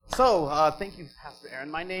Thank you, Pastor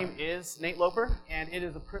Aaron. My name is Nate Loper, and it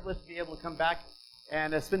is a privilege to be able to come back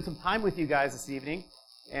and spend some time with you guys this evening.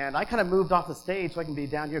 And I kind of moved off the stage so I can be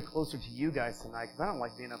down here closer to you guys tonight, because I don't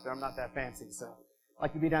like being up there. I'm not that fancy, so I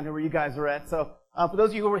like to be down here where you guys are at. So for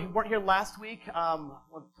those of you who weren't here last week,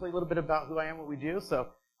 I'll tell you a little bit about who I am, what we do. So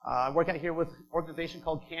I work out here with an organization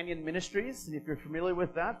called Canyon Ministries, and if you're familiar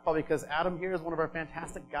with that, probably because Adam here is one of our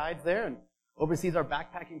fantastic guides there and oversees our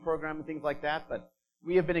backpacking program and things like that. But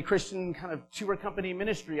we have been a Christian kind of tour company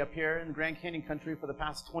ministry up here in the Grand Canyon country for the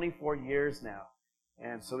past 24 years now.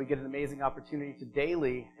 And so we get an amazing opportunity to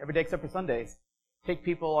daily, every day except for Sundays, take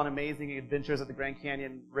people on amazing adventures at the Grand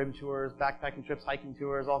Canyon, rim tours, backpacking trips, hiking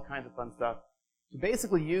tours, all kinds of fun stuff, to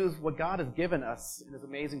basically use what God has given us in this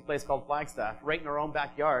amazing place called Flagstaff, right in our own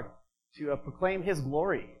backyard, to proclaim His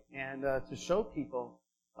glory and to show people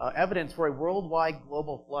evidence for a worldwide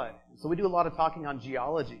global flood. And so we do a lot of talking on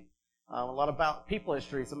geology, a lot about people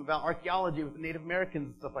history, some about archaeology with the Native Americans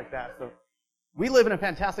and stuff like that. So we live in a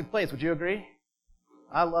fantastic place. Would you agree?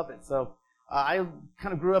 I love it. So I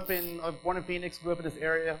kind of born in Phoenix, grew up in this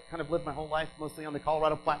area, kind of lived my whole life mostly on the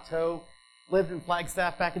Colorado Plateau, lived in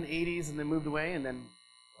Flagstaff back in the 80s and then moved away, and then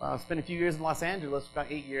spent a few years in Los Angeles,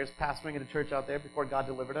 about 8 years, pastoring at a church out there before God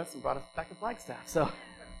delivered us and brought us back to Flagstaff. So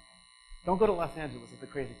don't go to Los Angeles. It's a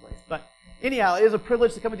crazy place. But anyhow, it is a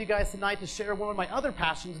privilege to come with you guys tonight to share one of my other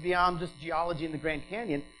passions beyond just geology in the Grand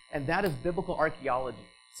Canyon, and that is biblical archaeology.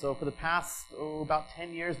 So for the past, about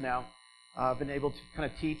 10 years now, I've been able to kind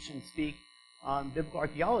of teach and speak on biblical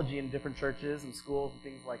archaeology in different churches and schools and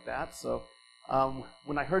things like that. So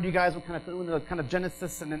when I heard you guys were kind of doing the kind of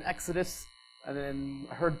Genesis and then Exodus, and then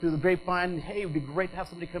I heard through the grapevine, hey, it would be great to have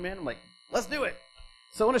somebody come in. I'm like, let's do it.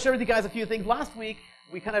 So I want to share with you guys a few things. Last week,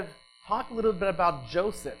 we kind of talked a little bit about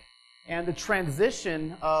Joseph and the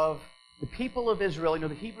transition of the people of Israel,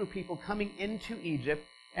 the Hebrew people coming into Egypt,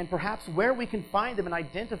 and perhaps where we can find them and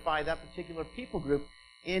identify that particular people group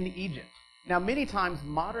in Egypt. Now, many times,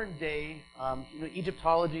 modern day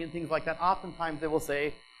Egyptology and things like that, oftentimes they will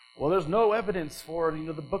say, well, there's no evidence for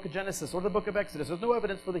the book of Genesis or the book of Exodus. There's no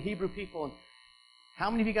evidence for the Hebrew people. And how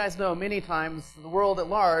many of you guys know many times the world at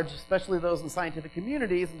large, especially those in scientific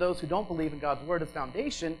communities and those who don't believe in God's Word as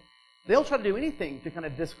foundation, they'll try to do anything to kind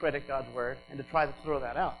of discredit God's Word and to try to throw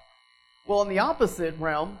that out. Well, in the opposite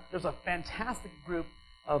realm, there's a fantastic group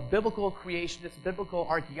of biblical creationists, biblical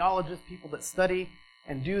archaeologists, people that study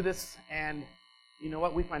and do this, and you know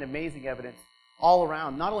what? We find amazing evidence all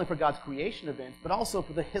around, not only for God's creation events, but also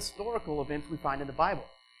for the historical events we find in the Bible.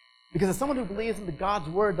 Because as someone who believes in God's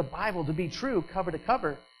Word, the Bible, to be true, cover to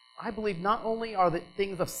cover, I believe not only are the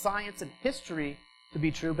things of science and history to be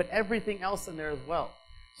true, but everything else in there as well.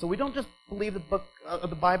 So we don't just believe the book of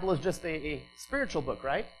the Bible is just a spiritual book,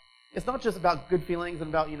 right? It's not just about good feelings and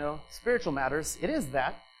about, spiritual matters. It is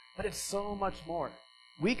that, but it's so much more.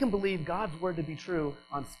 We can believe God's Word to be true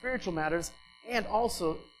on spiritual matters and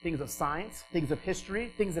also things of science, things of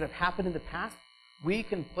history, things that have happened in the past. We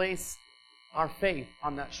can place our faith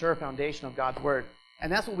on that sure foundation of God's Word.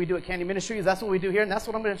 And that's what we do at Canyon Ministries. That's what we do here, and that's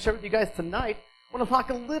what I'm going to share with you guys tonight. I want to talk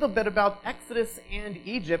a little bit about Exodus and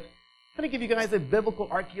Egypt. I'm going to give you guys a biblical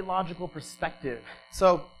archaeological perspective.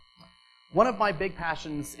 So one of my big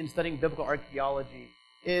passions in studying biblical archaeology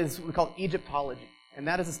is what we call Egyptology. And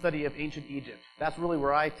that is the study of ancient Egypt. That's really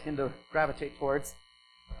where I tend to gravitate towards.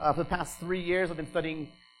 For the past 3 years, I've been studying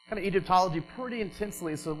kind of Egyptology pretty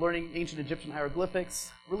intensely, so learning ancient Egyptian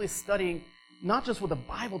hieroglyphics, really studying not just what the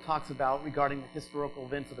Bible talks about regarding the historical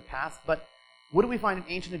events of the past, but what do we find in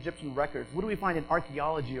ancient Egyptian records? What do we find in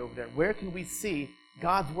archaeology over there? Where can we see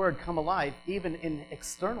God's Word come alive, even in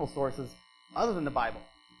external sources other than the Bible?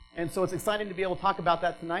 And so it's exciting to be able to talk about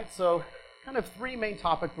that tonight. So kind of 3 main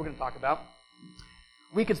topics we're going to talk about.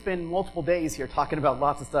 We could spend multiple days here talking about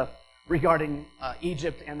lots of stuff regarding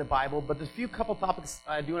Egypt and the Bible, but there's a couple topics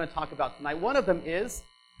I do want to talk about tonight. One of them is,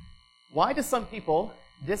 why do some people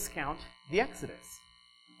discount the Exodus?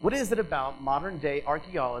 What is it about modern-day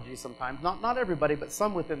archaeology sometimes, not everybody, but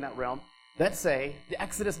some within that realm, that say the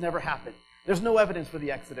Exodus never happened? There's no evidence for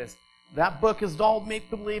the Exodus. That book is all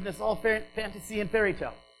make-believe and it's all fantasy and fairy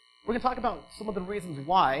tale. We're going to talk about some of the reasons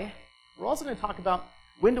why. We're also going to talk about,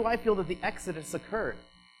 when do I feel that the Exodus occurred?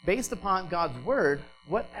 Based upon God's Word,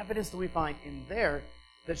 what evidence do we find in there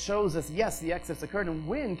that shows us, yes, the Exodus occurred, and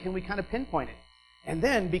when can we kind of pinpoint it? And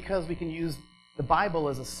then, because we can use the Bible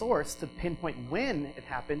as a source to pinpoint when it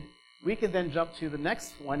happened, we can then jump to the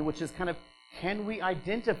next one, which is kind of, can we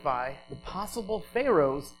identify the possible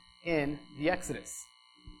pharaohs in the Exodus?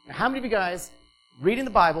 Now, how many of you guys, reading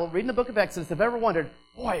the Bible, reading the book of Exodus, have ever wondered,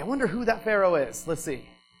 boy, I wonder who that pharaoh is? Let's see.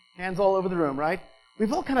 Hands all over the room, right?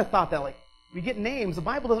 We've all kind of thought that, like, we get names. The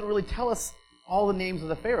Bible doesn't really tell us all the names of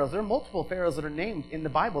the pharaohs. There are multiple pharaohs that are named in the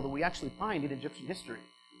Bible that we actually find in Egyptian history,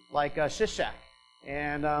 like Shishak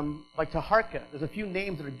and like Taharka. There's a few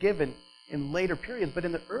names that are given in later periods, but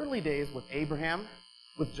in the early days with Abraham,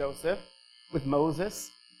 with Joseph, with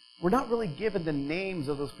Moses, we're not really given the names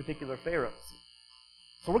of those particular pharaohs.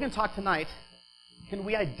 So we're going to talk tonight, can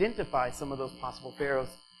we identify some of those possible pharaohs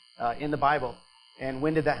in the Bible? And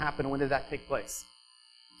when did that happen? When did that take place?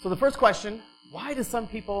 So the first question, why do some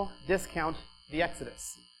people discount the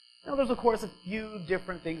Exodus? Now there's of course a few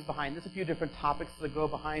different things behind this, a few different topics that go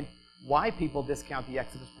behind why people discount the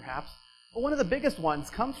Exodus perhaps. But one of the biggest ones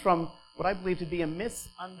comes from what I believe to be a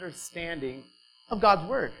misunderstanding of God's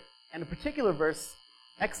Word. And a particular verse,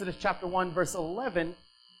 Exodus chapter 1, verse 11,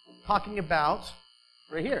 talking about,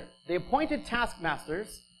 right here, they appointed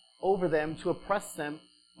taskmasters over them to oppress them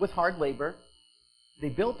with hard labor. They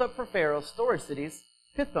built up for Pharaoh storage cities,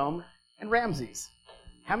 Pithom and Ramses.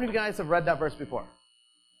 How many of you guys have read that verse before?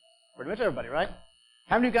 Pretty much everybody, right?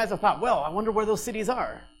 How many of you guys have thought, well, I wonder where those cities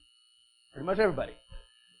are? Pretty much everybody.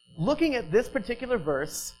 Looking at this particular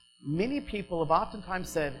verse, many people have oftentimes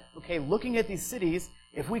said, okay, looking at these cities,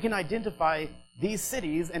 if we can identify these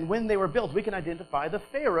cities and when they were built, we can identify the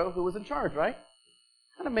Pharaoh who was in charge, right?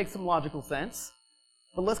 Kind of makes some logical sense.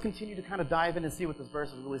 But let's continue to kind of dive in and see what this verse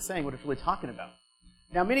is really saying, what it's really talking about.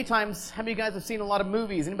 Now, many times, how many of you guys have seen a lot of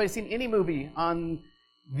movies? Anybody seen any movie on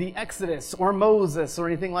the Exodus or Moses or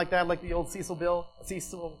anything like that, like the old Cecil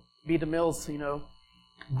B. DeMille's,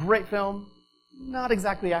 great film, not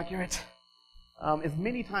exactly accurate. As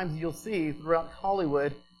many times you'll see throughout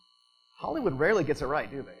Hollywood rarely gets it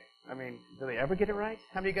right, do they? I mean, do they ever get it right?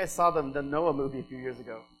 How many of you guys saw the Noah movie a few years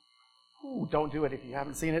ago? Ooh, don't do it if you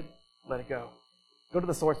haven't seen it. Let it go. Go to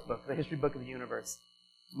the source book, the history book of the universe.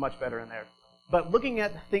 It's much better in there. But looking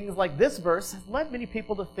at things like this verse has led many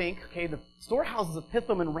people to think, okay, the storehouses of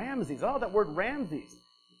Pithom and Ramses. Oh, that word Ramses.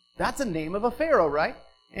 That's a name of a pharaoh, right?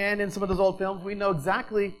 And in some of those old films, we know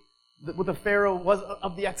exactly what the pharaoh was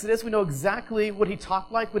of the Exodus. We know exactly what he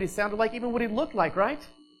talked like, what he sounded like, even what he looked like, right?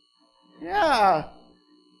 Yeah.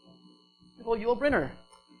 Good old Yul Brynner.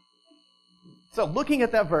 So looking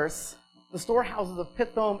at that verse, the storehouses of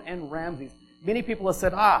Pithom and Ramses, many people have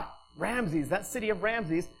said, Ramses, that city of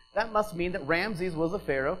Ramses, that must mean that Ramses was a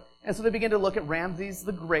pharaoh. And so they begin to look at Ramses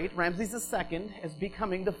the Great, Ramses II, as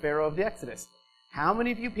becoming the pharaoh of the Exodus. How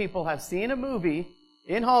many of you people have seen a movie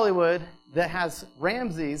in Hollywood that has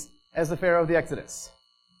Ramses as the pharaoh of the Exodus?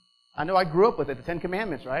 I know I grew up with it, the Ten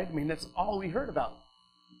Commandments, right? I mean, that's all we heard about.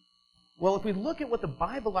 Well, if we look at what the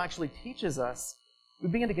Bible actually teaches us, we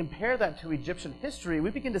begin to compare that to Egyptian history, we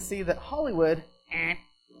begin to see that Hollywood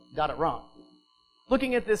got it wrong.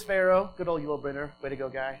 Looking at this pharaoh, good old Yul Brynner, way to go,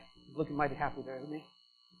 guy. He's looking mighty happy there, isn't he?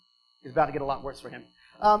 It's about to get a lot worse for him.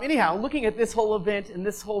 Anyhow, looking at this whole event and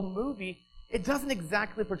this whole movie, it doesn't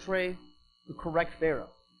exactly portray the correct pharaoh.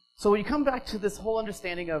 So when you come back to this whole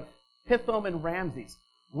understanding of Pithom and Ramses,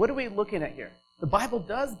 what are we looking at here? The Bible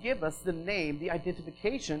does give us the name, the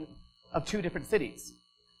identification of two different cities.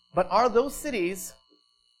 But are those cities,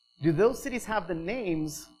 do those cities have the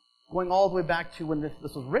names going all the way back to when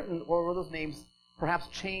this was written, or were those names perhaps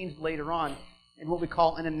changed later on in what we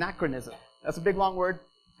call an anachronism? That's a big, long word.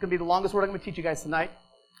 It's going to be the longest word I'm going to teach you guys tonight.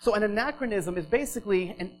 So an anachronism is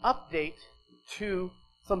basically an update to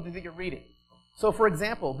something that you're reading. So, for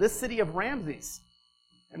example, this city of Ramses.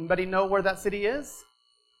 Anybody know where that city is?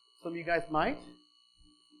 Some of you guys might.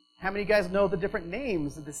 How many of you guys know the different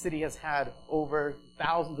names that the city has had over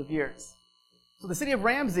thousands of years? So the city of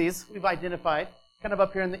Ramses, we've identified, kind of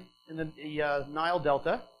up here in the Nile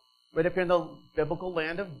Delta, right up here in the biblical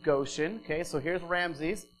land of Goshen. Okay, so here's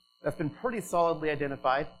Ramses. That's been pretty solidly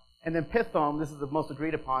identified. And then Pithom, this is the most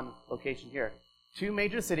agreed upon location here. Two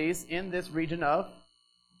major cities in this region of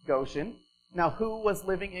Goshen. Now, who was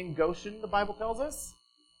living in Goshen, the Bible tells us?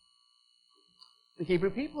 The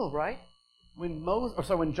Hebrew people, right?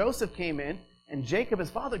 When Joseph came in and Jacob, his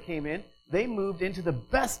father, came in, they moved into the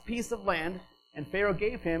best piece of land, and Pharaoh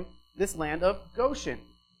gave him this land of Goshen.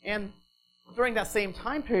 And during that same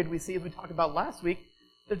time period, we see, as we talked about last week,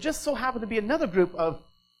 there just so happened to be another group of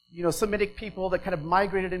Semitic people that kind of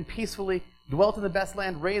migrated in peacefully, dwelt in the best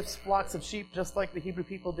land, raised flocks of sheep just like the Hebrew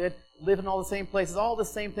people did, lived in all the same places, all the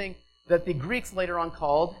same thing that the Greeks later on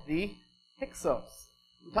called the Hyksos.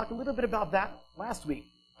 We talked a little bit about that last week.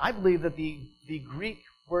 I believe that the Greek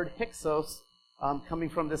word Hyksos, coming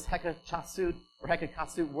from this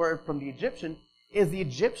Hekachasut word from the Egyptian, is the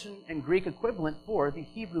Egyptian and Greek equivalent for the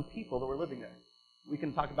Hebrew people that were living there. We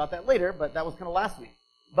can talk about that later, but that was kind of last week.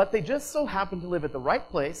 But they just so happened to live at the right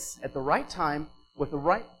place, at the right time, with the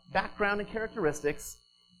right background and characteristics,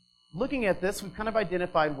 looking at this, we've kind of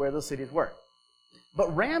identified where those cities were.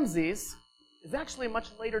 But Ramses is actually a much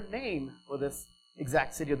later name for this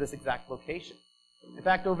exact city or this exact location. In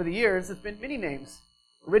fact, over the years, it's been many names.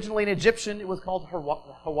 Originally in Egyptian, it was called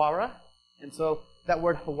Hawara, and so that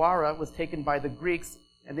word Hawara was taken by the Greeks,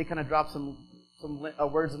 and they kind of dropped some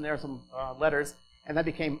words in there, some letters, and that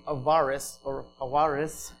became Avaris or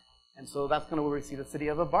Awaris, and so that's kind of where we see the city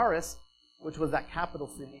of Avaris, which was that capital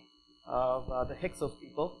city of the Hyksos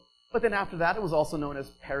people. But then after that, it was also known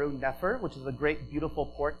as Peru Nefer, which is a great, beautiful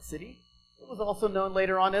port city. It was also known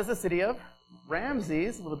later on as the city of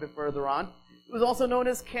Ramses, a little bit further on. It was also known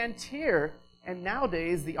as Cantir, and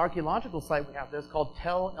nowadays the archaeological site we have there is called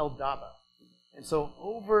Tel El Daba. And so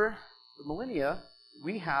over the millennia,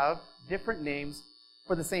 we have different names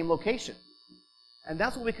for the same location. And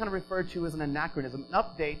that's what we kind of refer to as an anachronism, an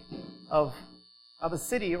update of a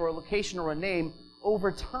city or a location or a name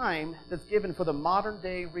over time that's given for the modern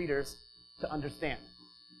day readers to understand.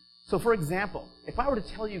 So for example, if I were to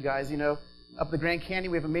tell you guys, up the Grand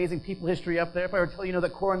Canyon, we have amazing people history up there. If I were to tell you,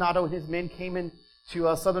 that Coronado and his men came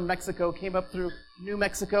into southern Mexico, came up through New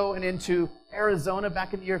Mexico and into Arizona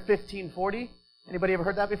back in the year 1540. Anybody ever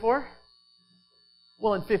heard that before?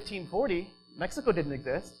 Well, in 1540, Mexico didn't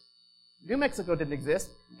exist. New Mexico didn't exist.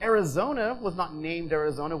 Arizona was not named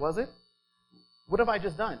Arizona, was it? What have I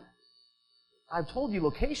just done? I've told you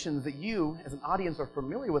locations that you, as an audience, are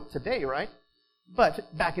familiar with today, right?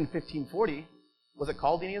 But back in 1540, was it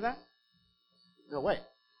called any of that? No way.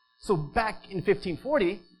 So back in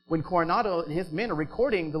 1540, when Coronado and his men are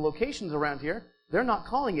recording the locations around here, they're not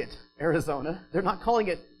calling it Arizona. They're not calling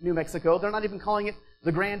it New Mexico. They're not even calling it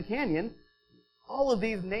the Grand Canyon. All of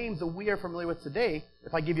these names that we are familiar with today,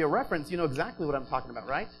 if I give you a reference, you know exactly what I'm talking about,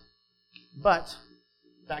 right? But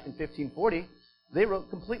back in 1540, they wrote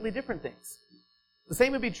completely different things. The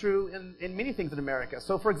same would be true in many things in America.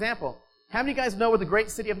 So, for example, how many of you guys know where the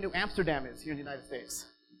great city of New Amsterdam is here in the United States?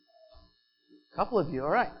 A couple of you, all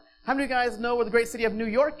right. How many of you guys know where the great city of New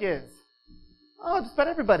York is? Oh, just about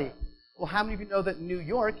everybody. Well, how many of you know that New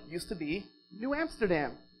York used to be New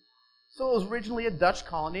Amsterdam? So it was originally a Dutch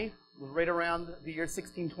colony. It was right around the year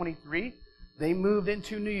 1623. They moved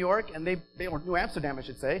into New York, and they were New Amsterdam, I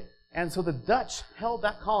should say. And so the Dutch held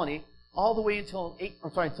that colony all the way until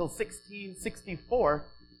 1664,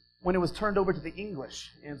 when it was turned over to the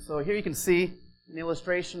English. And so here you can see an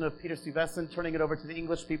illustration of Peter Stuyvesant turning it over to the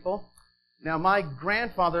English people. Now, my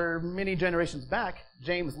grandfather, many generations back,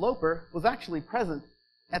 James Loper, was actually present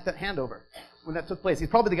at that handover when that took place. He's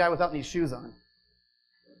probably the guy without any shoes on.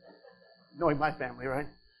 Knowing my family, right?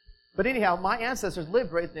 But anyhow, my ancestors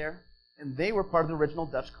lived right there, and they were part of the original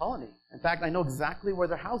Dutch colony. In fact, I know exactly where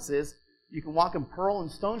their house is. You can walk in Pearl and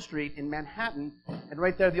Stone Street in Manhattan, and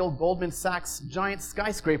right there, the old Goldman Sachs giant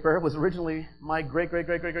skyscraper was originally my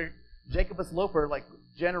great-great-great-great-great Jacobus Loper, like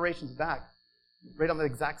generations back, right on the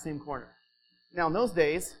exact same corner. Now, in those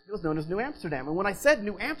days, it was known as New Amsterdam. And when I said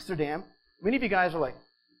New Amsterdam, many of you guys are like,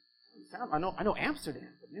 I know Amsterdam.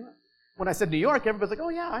 But when I said New York, everybody's like, oh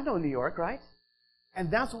yeah, I know New York, right? And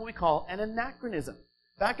that's what we call an anachronism.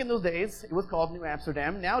 Back in those days, it was called New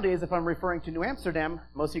Amsterdam. Nowadays, if I'm referring to New Amsterdam,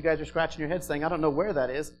 most of you guys are scratching your heads saying, I don't know where that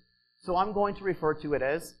is. So I'm going to refer to it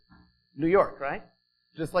as New York, right?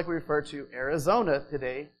 Just like we refer to Arizona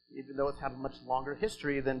today, even though it's had a much longer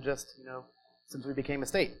history than just, since we became a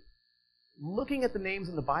state. Looking at the names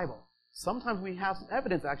in the Bible, sometimes we have some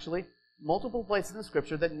evidence, actually, multiple places in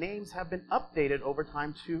Scripture that names have been updated over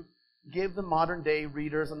time to give the modern day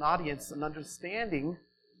readers and audience an understanding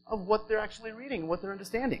of what they're actually reading, what they're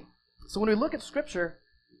understanding. So when we look at Scripture,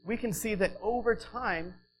 we can see that over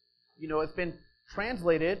time, it's been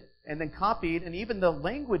translated and then copied, and even the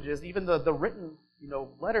languages, even the written,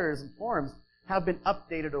 letters and forms have been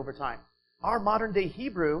updated over time. Our modern day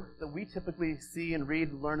Hebrew that we typically see and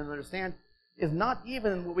read, learn, and understand is not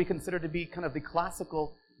even what we consider to be kind of the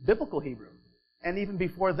classical biblical Hebrew. And even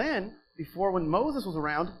before then, before when Moses was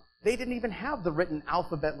around, they didn't even have the written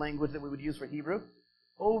alphabet language that we would use for Hebrew.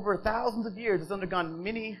 Over thousands of years, it's undergone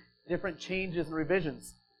many different changes and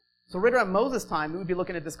revisions. So right around Moses' time, we would be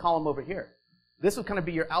looking at this column over here. This would kind of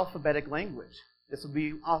be your alphabetic language. This would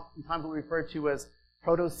be oftentimes what we refer to as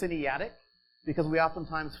Proto-Sinaitic, because we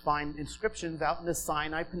oftentimes find inscriptions out in the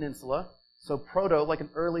Sinai Peninsula. So proto, like an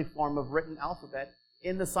early form of written alphabet,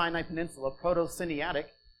 in the Sinai Peninsula, Proto-Sinaitic.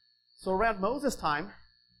 So around Moses' time,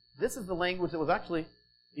 this is the language that was actually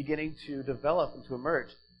beginning to develop and to emerge.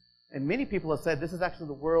 And many people have said this is actually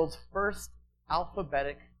the world's first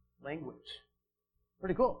alphabetic language.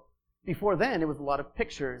 Pretty cool. Before then, it was a lot of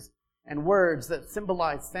pictures and words that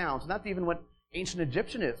symbolized sounds. And that's even what ancient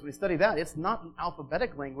Egyptian is. We study that. It's not an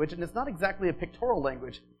alphabetic language, and it's not exactly a pictorial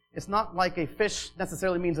language. It's not like a fish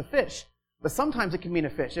necessarily means a fish, but sometimes it can mean a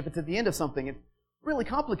fish. If it's at the end of something, it's really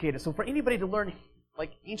complicated. So for anybody to learn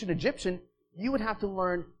like ancient Egyptian, you would have to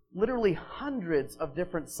learn literally hundreds of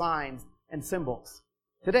different signs and symbols.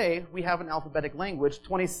 Today, we have an alphabetic language,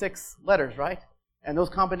 26 letters, right? And those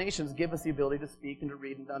combinations give us the ability to speak and to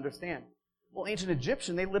read and to understand. Well, ancient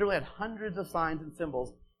Egyptian, they literally had hundreds of signs and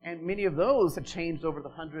symbols, and many of those have changed over the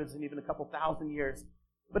hundreds and even a couple thousand years.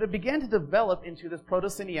 But it began to develop into this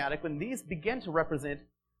Proto-Sinaitic when these began to represent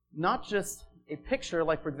not just a picture,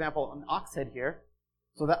 like, for example, an ox head here.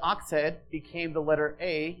 So that ox head became the letter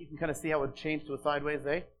A. You can kind of see how it would change to a sideways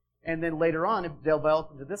A. And then later on, it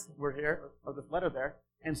developed into this word here, or this letter there.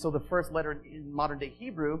 And so the first letter in modern-day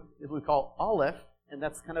Hebrew is what we call Aleph, and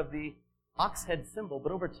that's kind of the ox head symbol.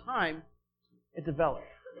 But over time, it developed.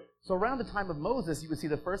 So around the time of Moses, you would see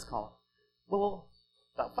the first column. Well,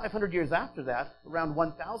 about 500 years after that, around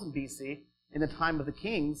 1000 BC, in the time of the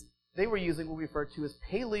kings, they were using what we refer to as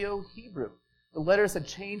Paleo-Hebrew. The letters had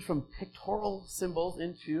changed from pictorial symbols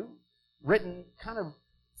into written kind of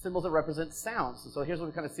symbols that represent sounds. And so here's what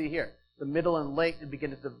we kind of see here. The middle and late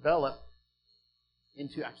begin to develop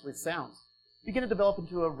into actually sounds. Begin to develop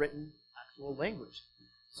into a written actual language.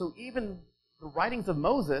 So even the writings of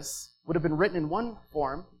Moses would have been written in one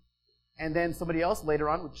form, and then somebody else later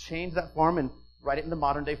on would change that form and write it in the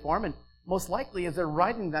modern day form. And most likely, as they're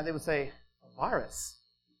writing that, they would say, a virus.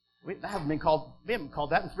 We haven't called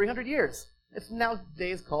that in 300 years. It's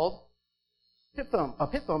nowadays called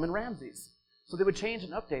Pithom and Ramses. So they would change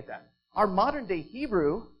and update that. Our modern day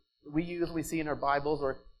Hebrew, we see in our Bibles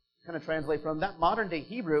or kind of translate from, that modern day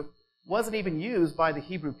Hebrew wasn't even used by the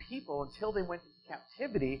Hebrew people until they went into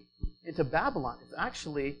captivity into Babylon. It's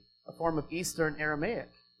actually a form of Eastern Aramaic,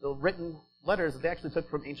 the written letters that they actually took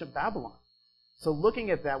from ancient Babylon. So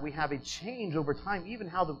looking at that, we have a change over time, even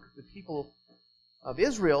how the people of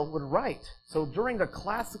Israel would write. So during the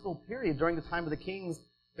classical period, during the time of the kings,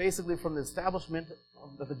 basically from the establishment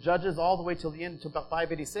of the judges all the way till the end, to about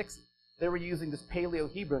 586, they were using this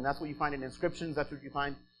Paleo-Hebrew, and that's what you find in inscriptions, that's what you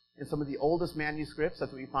find in some of the oldest manuscripts,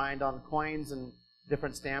 that's what you find on coins and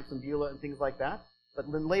different stamps and bula and things like that.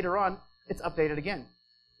 But then later on, it's updated again.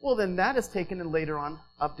 Well, then that is taken and later on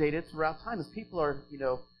updated throughout time. As people are,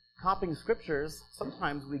 copying scriptures,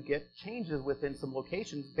 sometimes we get changes within some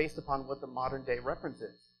locations based upon what the modern day reference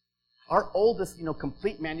is. Our oldest,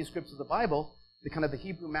 complete manuscripts of the Bible, the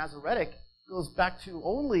Hebrew Masoretic, goes back to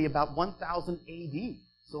only about 1000 AD.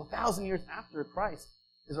 So 1,000 years after Christ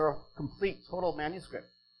is our complete total manuscript.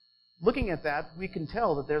 Looking at that, we can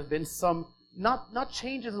tell that there's been some, not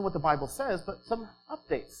changes in what the Bible says, but some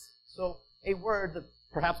updates. So a word that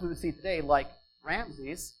perhaps we would see today, like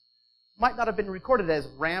Ramses, might not have been recorded as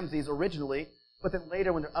Ramses originally, but then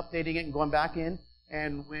later when they're updating it and going back in,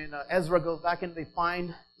 and when Ezra goes back in, they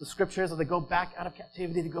find the scriptures, or they go back out of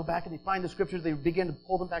captivity, they go back and they find the scriptures, they begin to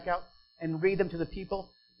pull them back out and read them to the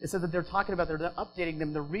people. It says that they're talking about, they're updating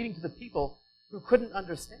them, they're reading to the people who couldn't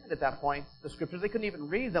understand at that point the scriptures. They couldn't even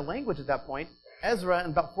read the language at that point. Ezra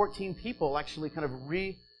and about 14 people actually kind of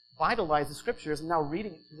revitalized the scriptures and now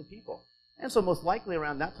reading it to the people. And so most likely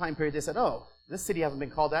around that time period, they said, oh, this city hasn't been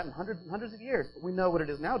called that in hundreds and hundreds of years, but we know what it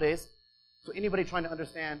is nowadays. So anybody trying to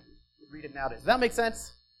understand would read it nowadays. Does that make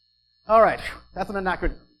sense? All right, that's an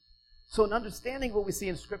anachronism. So in understanding what we see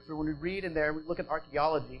in Scripture, when we read in there, we look at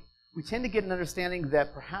archaeology, we tend to get an understanding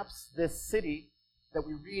that perhaps this city that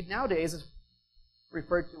we read nowadays is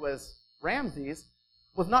referred to as Ramses,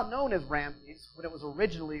 was not known as Ramses when it was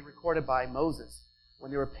originally recorded by Moses,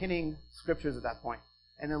 when they were penning scriptures at that point.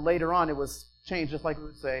 And then later on, it was changed, just like we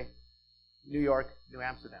would say New York, New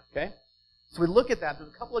Amsterdam, okay? So we look at that.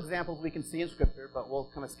 There's a couple examples we can see in Scripture, but we'll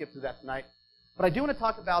kind of skip through that tonight. But I do want to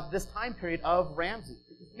talk about this time period of Ramses,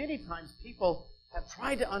 because many times people have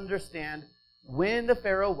tried to understand when the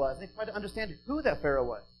Pharaoh was. They tried to understand who that Pharaoh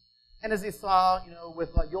was. And as they saw,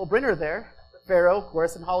 with Yul Brynner there, the Pharaoh, of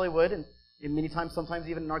course, in Hollywood, and many times, sometimes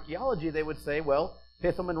even in archaeology, they would say, well,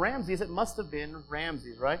 Pithom and Ramses, it must have been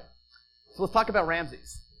Ramses, right? So let's talk about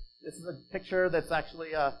Ramses. This is a picture that's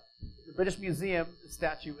actually the British Museum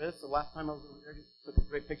statue is. The last time I was over there, I took a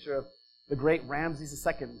great picture of the great Ramses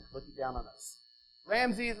II looking down on us.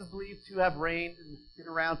 Ramses is believed to have reigned and been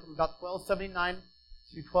around from about 1279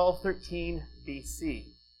 to 1213 BC.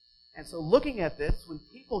 And so looking at this, when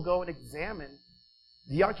people go and examine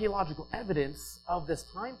the archaeological evidence of this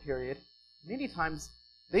time period, many times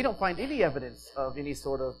they don't find any evidence of any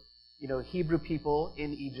sort of, Hebrew people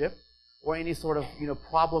in Egypt, or any sort of,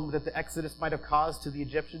 problem that the Exodus might have caused to the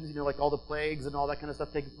Egyptians, like all the plagues and all that kind of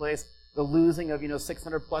stuff taking place. the losing of,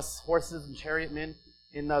 600 plus horses and chariot men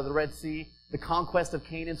in the Red Sea, the conquest of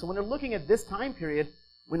Canaan. So when they're looking at this time period,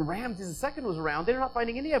 when Ramses II was around, they're not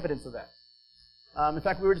finding any evidence of that. In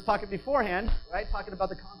fact, we were just talking beforehand, right, talking about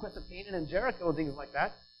the conquest of Canaan and Jericho and things like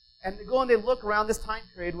that. And they go and they look around this time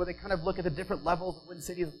period where they kind of look at the different levels of when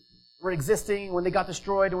cities were existing, when they got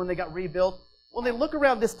destroyed, and when they got rebuilt. When they look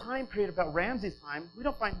around this time period about Ramses' time, we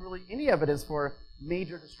don't find really any evidence for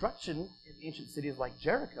major destruction in ancient cities like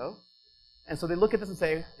Jericho. And so they look at this and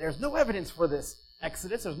say, there's no evidence for this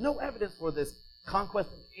Exodus. There's no evidence for this conquest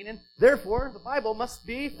of Canaan. Therefore, the Bible must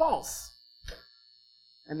be false.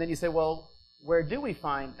 And then you say, well, where do we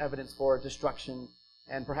find evidence for destruction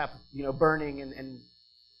and perhaps, burning and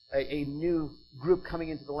a new group coming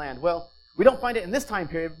into the land? Well, we don't find it in this time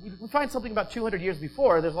period. We find something about 200 years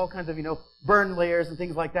before. There's all kinds of, burn layers and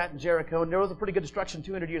things like that in Jericho. And there was a pretty good destruction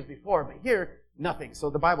 200 years before. But here, nothing. So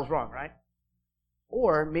the Bible's wrong, right?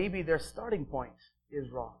 Or maybe their starting point is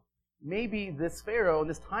wrong. Maybe this Pharaoh and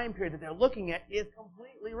this time period that they're looking at is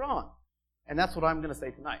completely wrong. And that's what I'm going to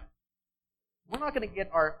say tonight. We're not going to get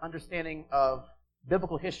our understanding of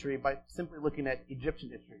biblical history by simply looking at Egyptian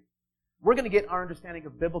history. We're going to get our understanding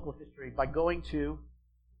of biblical history by going to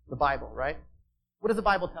the Bible, right? What does the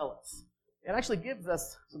Bible tell us? It actually gives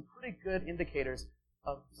us some pretty good indicators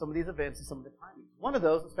of some of these events and some of the timings. One of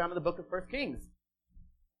those is found in the book of 1 Kings.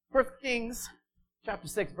 1 Kings chapter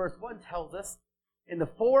 6, verse 1 tells us, in the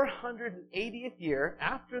 480th year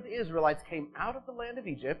after the Israelites came out of the land of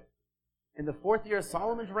Egypt, in the 4th year of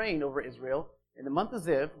Solomon's reign over Israel, in the month of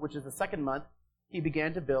Ziv, which is the second month, he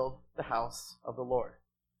began to build the house of the Lord.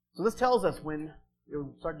 So this tells us when they were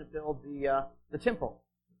starting to build the temple,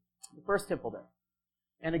 the first temple there.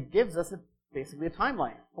 And it gives us basically a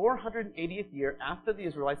timeline. 480th year after the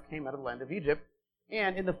Israelites came out of the land of Egypt,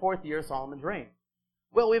 and in the 4th year of Solomon's reign.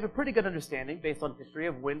 Well, we have a pretty good understanding based on history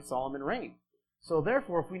of when Solomon reigned. So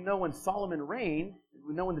therefore, if we know when Solomon reigned,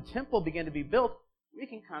 we know when the temple began to be built, we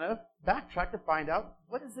can kind of backtrack to find out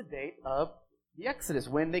what is the date of the Exodus,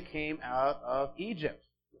 when they came out of Egypt.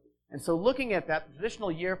 And so looking at that, the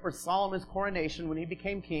traditional year for Solomon's coronation when he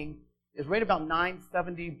became king is right about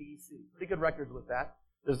 970 BC. Pretty good records with that.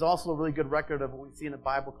 There's also a really good record of what we see in the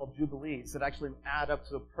Bible called Jubilees that actually add up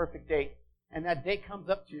to a perfect date. And that date comes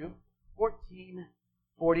up to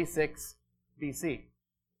 1446 BC.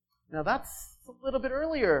 Now that's a little bit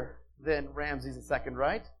earlier than Ramses II,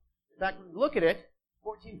 right? In fact, when you look at it,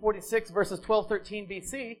 1446 versus 1213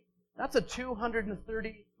 BC, that's a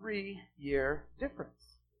 233-year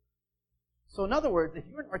difference. So in other words, if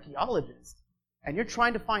you're an archaeologist and you're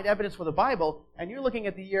trying to find evidence for the Bible and you're looking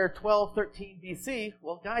at the year 1213 BC,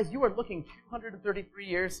 well, guys, you are looking 233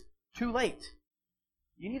 years too late.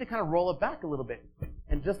 You need to kind of roll it back a little bit.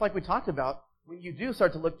 And just like we talked about, when you do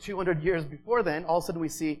start to look 200 years before then, all of a sudden we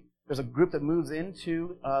see there's a group that moves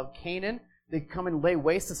into Canaan. They come and lay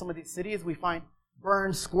waste to some of these cities. We find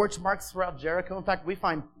burned, scorch marks throughout Jericho. In fact, we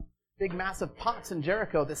find big, massive pots in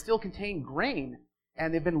Jericho that still contain grain,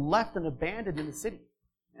 and they've been left and abandoned in the city.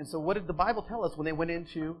 And so what did the Bible tell us when they went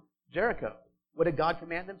into Jericho? What did God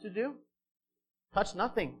command them to do? Touch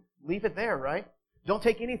nothing. Leave it there, right? Don't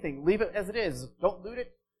take anything. Leave it as it is. Don't loot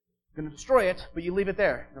it. You're going to destroy it, but you leave it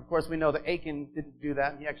there. And of course, we know that Achan didn't do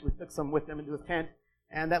that. He actually took some with him into his tent,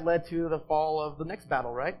 and that led to the fall of the next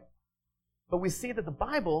battle, right? But we see that the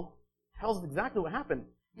Bible tells us exactly what happened.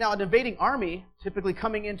 Now, an invading army, typically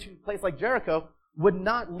coming into a place like Jericho, would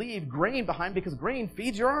not leave grain behind because grain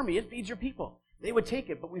feeds your army. It feeds your people. They would take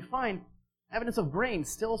it, but we find evidence of grain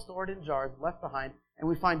still stored in jars left behind, and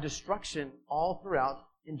we find destruction all throughout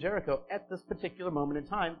in Jericho at this particular moment in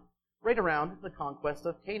time, right around the conquest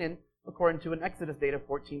of Canaan, according to an Exodus date of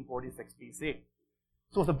 1446 BC.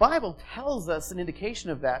 So if the Bible tells us an indication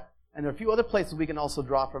of that, and there are a few other places we can also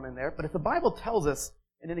draw from in there, but if the Bible tells us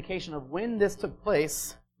an indication of when this took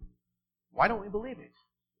place, why don't we believe it?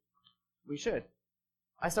 We should.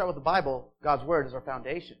 I start with the Bible. God's Word is our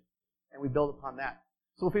foundation, and we build upon that.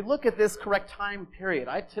 So if we look at this correct time period,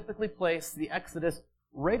 I typically place the Exodus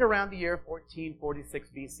right around the year 1446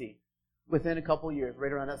 BC, within a couple of years,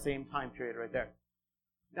 right around that same time period right there.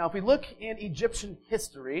 Now, if we look in Egyptian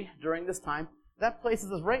history during this time, that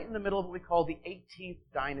places us right in the middle of what we call the 18th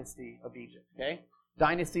dynasty of Egypt, okay?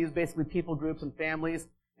 Dynasty is basically people groups and families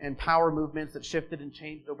and power movements that shifted and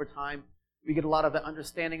changed over time. We get a lot of the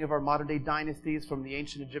understanding of our modern-day dynasties from the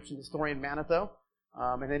ancient Egyptian historian Manetho.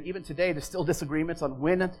 And then even today, there's still disagreements on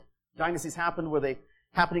when dynasties happened. Were they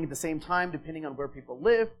happening at the same time, depending on where people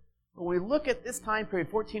live? But when we look at this time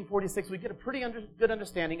period, 1446, we get a pretty good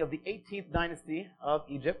understanding of the 18th dynasty of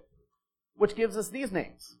Egypt, which gives us these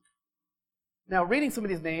names. Now, reading some of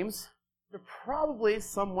these names, they're probably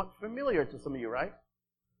somewhat familiar to some of you, right?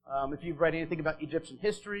 If you've read anything about Egyptian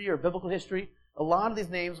history or biblical history, a lot of these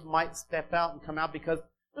names might step out and come out because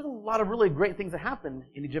there's a lot of really great things that happened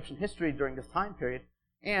in Egyptian history during this time period.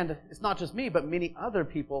 And it's not just me, but many other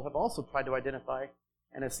people have also tried to identify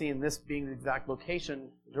and have seen this being the exact location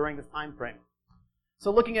during this time frame.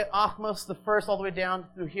 So looking at Ahmose the first all the way down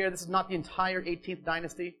through here, this is not the entire 18th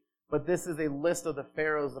dynasty, but this is a list of the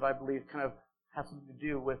pharaohs that I believe kind of have something to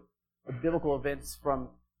do with the biblical events from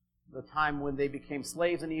the time when they became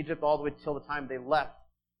slaves in Egypt all the way till the time they left.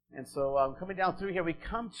 And so coming down through here, we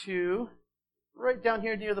come to right down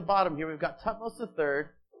here near the bottom here, we've got Thutmose III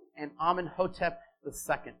and Amenhotep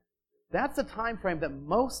II. That's a time frame that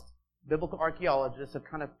most biblical archaeologists have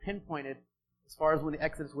kind of pinpointed as far as when the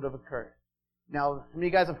Exodus would have occurred. Now, how many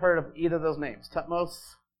of you guys have heard of either of those names?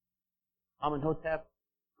 Thutmose, Amenhotep?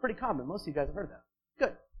 Pretty common. Most of you guys have heard of that.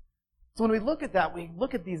 Good. So when we look at that, we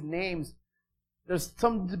look at these names, there's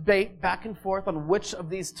some debate back and forth on which of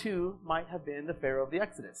these two might have been the Pharaoh of the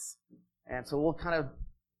Exodus. And so we'll kind of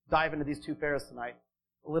dive into these two pharaohs tonight.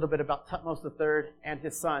 A little bit about Thutmose III and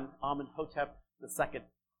his son, Amenhotep II.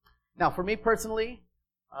 Now, for me personally,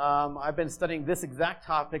 I've been studying this exact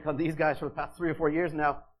topic on these guys for the past 3 or 4 years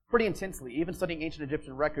now, pretty intensely, even studying ancient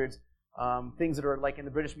Egyptian records, things that are like in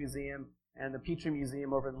the British Museum and the Petrie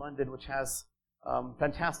Museum over in London, which has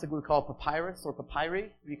fantastic what we call papyrus or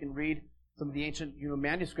papyri. You can read some of the ancient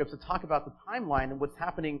manuscripts that talk about the timeline and what's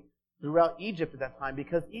happening throughout Egypt at that time,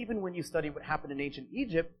 because even when you study what happened in ancient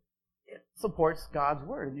Egypt, it supports God's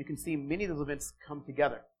word, and you can see many of those events come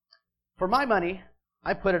together. For my money,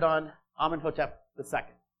 I put it on Amenhotep II.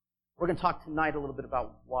 We're going to talk tonight a little bit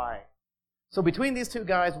about why. So between these two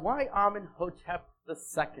guys, why Amenhotep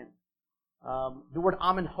II? The word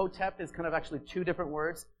Amenhotep is kind of actually two different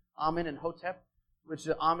words, Amen and Hotep, which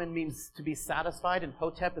Amen means to be satisfied, and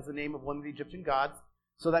Hotep is the name of one of the Egyptian gods.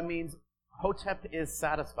 So that means Hotep is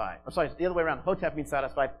satisfied. Or sorry, the other way around. Hotep means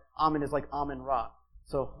satisfied. Amen is like Amen-Ra.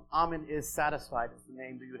 So Amen is satisfied is the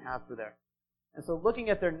name that you would have for there. And so looking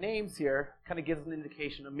at their names here kind of gives an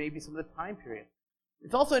indication of maybe some of the time period.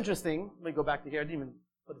 It's also interesting, let me go back to here, I didn't even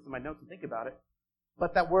put this in my notes and think about it,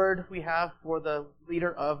 but that word we have for the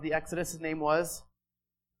leader of the Exodus, his name was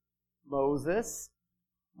Moses.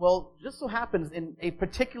 Well, just so happens in a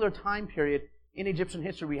particular time period in Egyptian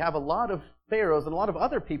history, we have a lot of pharaohs and a lot of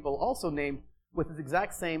other people also named with this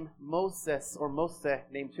exact same Moses or Mose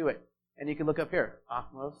name to it. And you can look up here,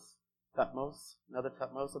 Ahmose, Thutmose, another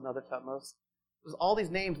Thutmose, another Thutmose. There's all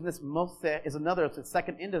these names, and this Mose is another, it's the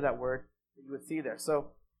second end of that word that you would see there. So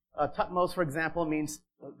Thutmose, for example, means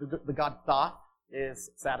the god Thoth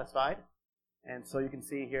is satisfied. And so you can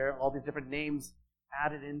see here all these different names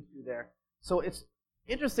added into there. So it's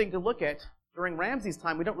interesting to look at. During Ramses'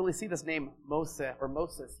 time, we don't really see this name Mose or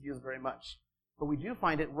Moses used very much. But we do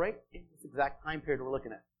find it right in this exact time period we're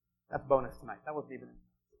looking at. That's bonus tonight. That wasn't even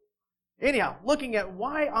in. Anyhow, looking at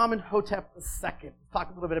why Amenhotep II. Let's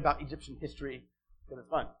talk a little bit about Egyptian history, because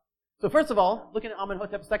it's fun. So first of all, looking at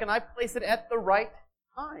Amenhotep II, I place it at the right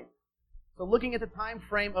time. So looking at the time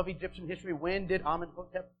frame of Egyptian history, when did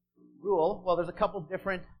Amenhotep rule? Well, there's a couple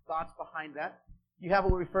different thoughts behind that. You have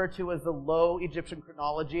what we refer to as the Low Egyptian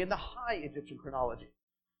chronology and the High Egyptian chronology.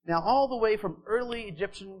 Now, all the way from early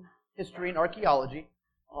Egyptian history and archaeology,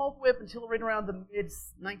 all the way up until right around the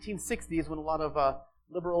mid-1960s, when a lot of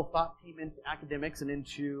liberal thought came into academics and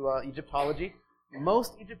into Egyptology,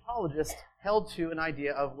 most Egyptologists held to an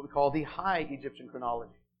idea of what we call the High Egyptian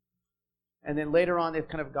chronology. And then later on, they've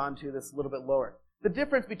kind of gone to this a little bit lower. The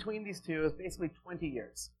difference between these two is basically 20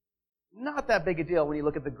 years. Not that big a deal when you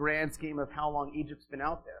look at the grand scheme of how long Egypt's been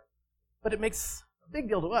out there. But it makes a big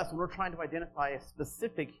deal to us when we're trying to identify a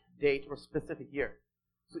specific date or specific year.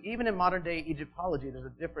 So even in modern-day Egyptology, there's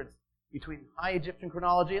a difference between High Egyptian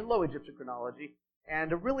chronology and Low Egyptian chronology.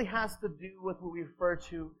 And it really has to do with what we refer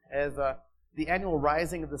to as the annual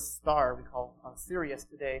rising of the star we call Sirius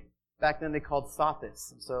today. Back then they called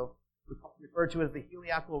Sothis. And so we refer to it as the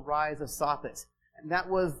heliacal rise of Sothis. And that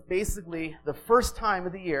was basically the first time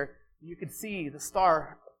of the year you could see the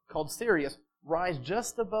star called Sirius rise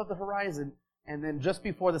just above the horizon and then just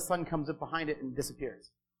before the sun comes up behind it and disappears.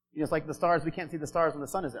 You know, it's like the stars, we can't see the stars when the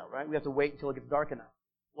sun is out, right? We have to wait until it gets dark enough.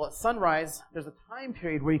 Well, at sunrise, there's a time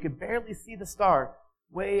period where you could barely see the star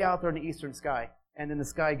way out there in the eastern sky, and then the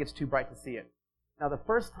sky gets too bright to see it. Now, the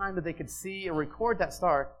first time that they could see or record that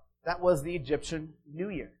star, that was the Egyptian New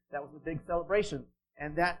Year. That was the big celebration.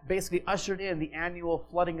 And that basically ushered in the annual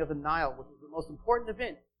flooding of the Nile, which was the most important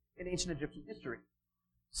event in ancient Egyptian history.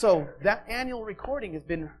 So that annual recording has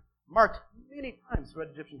been marked many times throughout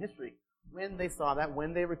Egyptian history when they saw that,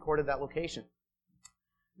 when they recorded that location.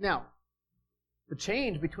 Now, The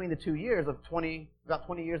change between the 2 years of about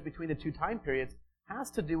 20 years between the two time periods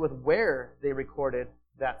has to do with where they recorded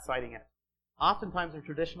that sighting at. Oftentimes, the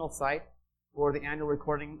traditional site for the annual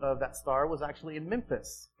recording of that star was actually in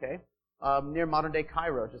Memphis, okay, near modern-day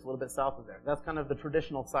Cairo, just a little bit south of there. That's kind of the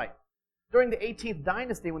traditional site. During the 18th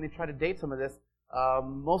dynasty, when they tried to date some of this,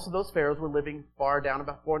 most of those pharaohs were living far down,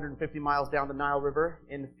 about 450 miles down the Nile River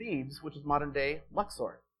in Thebes, which is modern-day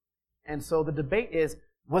Luxor. And so the debate is,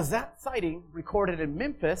 was that sighting recorded in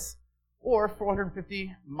Memphis or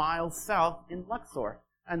 450 miles south in Luxor?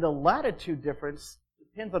 And the latitude difference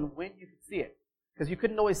depends on when you could see it, because you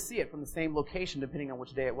couldn't always see it from the same location depending on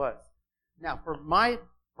which day it was. Now, for my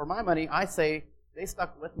money, I say they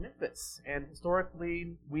stuck with Memphis. And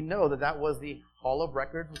historically, we know that that was the Hall of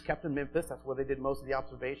Records was kept in Memphis. That's where they did most of the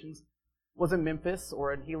observations, was in Memphis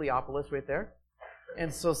or in Heliopolis right there.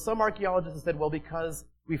 And so some archaeologists have said, well, because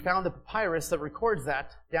we found the papyrus that records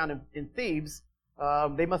that down in Thebes,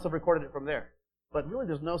 they must have recorded it from there. But really,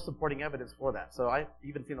 there's no supporting evidence for that. So I've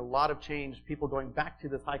even seen a lot of change, people going back to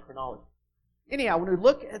this high chronology. Anyhow, when we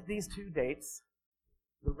look at these two dates,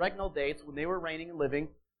 the regnal dates, when they were reigning and living,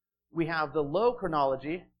 we have the low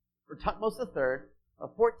chronology for Thutmose III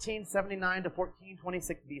of 1479 to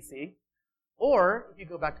 1426 BC. Or, if you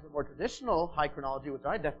go back to the more traditional high chronology, which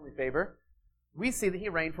I definitely favor, we see that he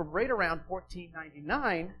reigned from right around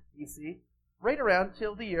 1499 BC, right around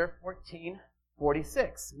till the year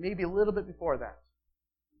 1446, maybe a little bit before that.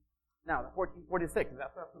 Now, 1446, is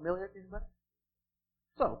that sound familiar to anybody?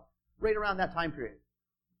 So, right around that time period.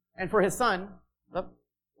 And for his son,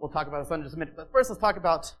 we'll talk about his son in just a minute, but first let's talk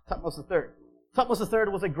about Thutmose III. Thutmose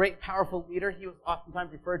III was a great, powerful leader. He was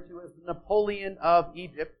oftentimes referred to as the Napoleon of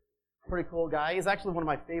Egypt. Pretty cool guy. He's actually one of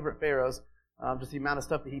my favorite pharaohs, just the amount of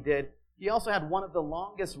stuff that he did. He also had one of the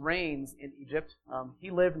longest reigns in Egypt. He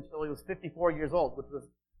lived until he was 54 years old, which was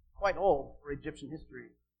quite old for Egyptian history.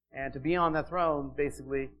 And to be on that throne,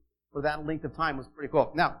 basically, for that length of time was pretty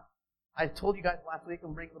cool. Now, I told you guys last week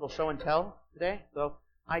I'm bringing a little show and tell today. So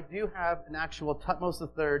I do have an actual Thutmose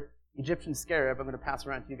III Egyptian scarab I'm going to pass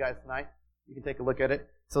around to you guys tonight. You can take a look at it.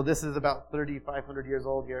 So this is about 3,500 years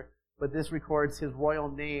old here. But this records his royal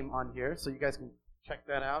name on here, so you guys can check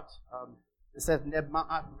that out. It says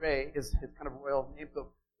Nebma'at Re is his kind of royal name. So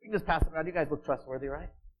we can just pass it around. You guys look trustworthy, right?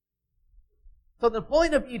 So the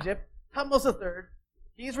Napoleon of Egypt, Thutmose III,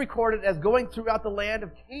 he's recorded as going throughout the land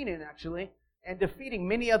of Canaan, actually, and defeating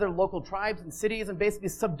many other local tribes and cities and basically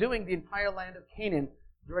subduing the entire land of Canaan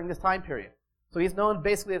during this time period. So he's known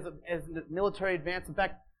basically as a military advance. In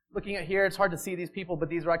fact, looking at here, it's hard to see these people, but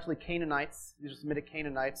these are actually Canaanites. These are Semitic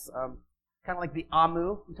Canaanites, kind of like the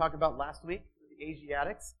Amu we talked about last week, the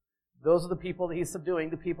Asiatics. Those are the people that he's subduing,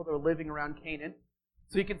 the people that are living around Canaan.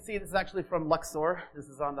 So you can see this is actually from Luxor. This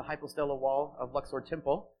is on the hypostela wall of Luxor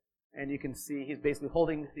Temple. And you can see he's basically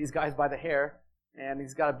holding these guys by the hair. And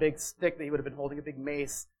he's got a big stick that he would have been holding, a big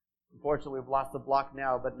mace. Unfortunately, we've lost the block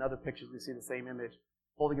now, but in other pictures we see the same image.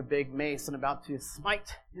 Holding a big mace and about to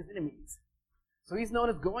smite his enemies. So he's known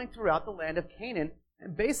as going throughout the land of Canaan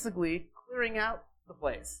and basically clearing out the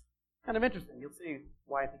place. Kind of interesting. You'll see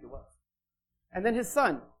why I think it was. And then his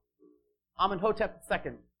son, Amenhotep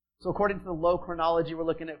II. So according to the low chronology, we're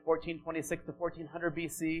looking at 1426 to 1400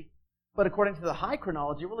 BC. But according to the high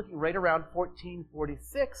chronology, we're looking right around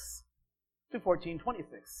 1446 to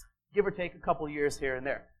 1426. Give or take a couple years here and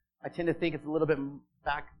there. I tend to think it's a little bit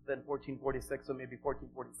back than 1446, so maybe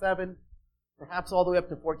 1447. Perhaps all the way up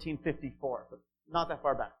to 1454, but not that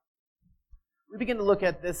far back. We begin to look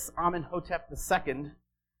at this Amenhotep II,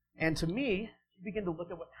 and to me, you begin to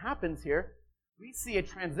look at what happens here. We see a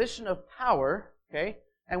transition of power, okay,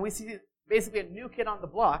 and we see basically a new kid on the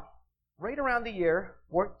block right around the year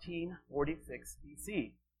 1446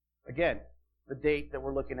 BC. Again, the date that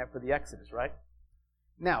we're looking at for the Exodus, right?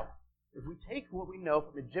 Now, if we take what we know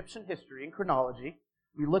from Egyptian history and chronology,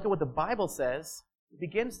 we look at what the Bible says, it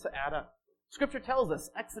begins to add up. Scripture tells us,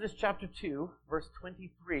 Exodus chapter 2, verse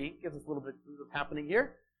 23, gives us a little bit of what's happening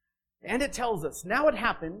here. And it tells us, now it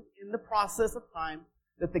happened in the process of time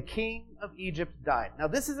that the king of Egypt died. Now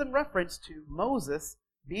this is in reference to Moses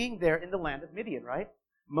being there in the land of Midian, right?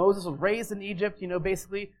 Moses was raised in Egypt,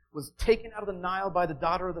 basically was taken out of the Nile by the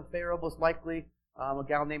daughter of the Pharaoh, most likely a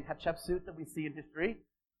gal named Hatshepsut that we see in history.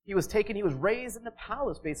 He was raised in the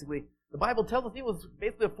palace, basically. The Bible tells us he was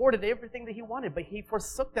basically afforded everything that he wanted, but he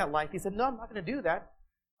forsook that life. He said, no, I'm not going to do that.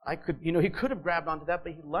 He could have grabbed onto that,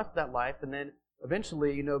 but he left that life, and then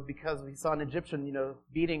eventually, because he saw an Egyptian,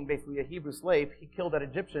 beating basically a Hebrew slave, he killed that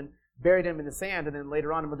Egyptian, buried him in the sand, and then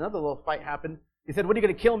later on, another little fight happened. He said, what, are you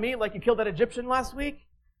going to kill me like you killed that Egyptian last week?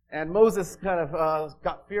 And Moses kind of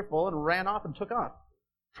got fearful and ran off and took off.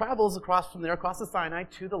 travels across from there, across the Sinai,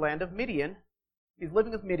 to the land of Midian. He's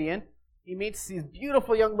living with Midian. He meets these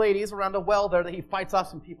beautiful young ladies around a well there that he fights off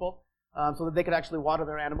some people so that they could actually water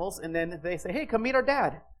their animals. And then they say, hey, come meet our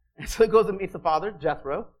dad. And so he goes and meets the father,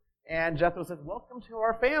 Jethro. And Jethro says, welcome to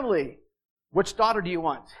our family. Which daughter do you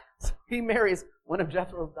want? So he marries one of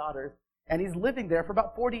Jethro's daughters. And he's living there for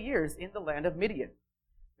about 40 years in the land of Midian.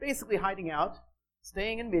 Basically hiding out,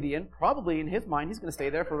 staying in Midian. Probably in his mind, he's going to stay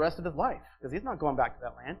there for the rest of his life because he's not going back to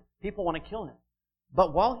that land. People want to kill him.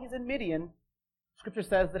 But while he's in Midian, Scripture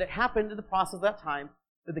says that it happened in the process of that time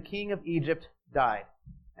that the king of Egypt died.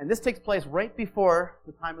 And this takes place right before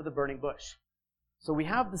the time of the burning bush. So we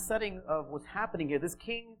have the setting of what's happening here. This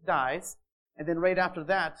king dies, and then right after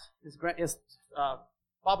that, his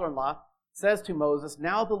father-in-law says to Moses,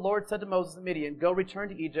 now the Lord said to Moses in Midian, go return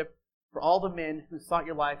to Egypt, for all the men who sought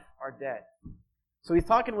your life are dead. So he's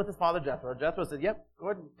talking with his father Jethro. Jethro says, yep, go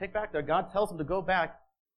ahead and take back there. God tells him to go back.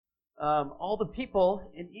 All the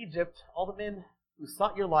people in Egypt, all the men who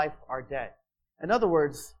sought your life are dead. In other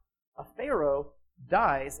words, a Pharaoh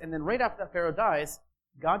dies, and then right after that Pharaoh dies,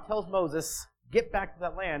 God tells Moses, get back to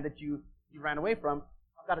that land that you ran away from.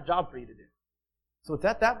 I've got a job for you to do. So it's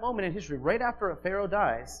at that moment in history, right after a Pharaoh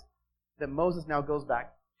dies, that Moses now goes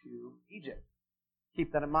back to Egypt.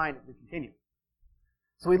 Keep that in mind as we continue.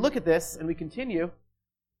 So we look at this and we continue.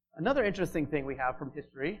 Another interesting thing we have from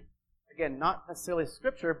history, again, not necessarily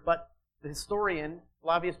scripture, but the historian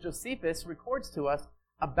Flavius Josephus records to us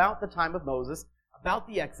about the time of Moses, about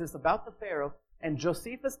the Exodus, about the Pharaoh, and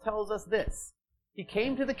Josephus tells us this. He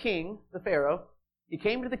came to the king, the Pharaoh, he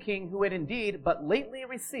came to the king who had indeed but lately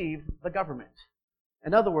received the government.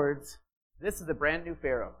 In other words, this is a brand new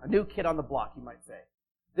Pharaoh, a new kid on the block, you might say.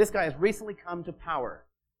 This guy has recently come to power.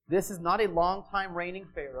 This is not a long-time reigning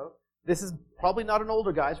Pharaoh. This is probably not an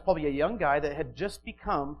older guy. It's probably a young guy that had just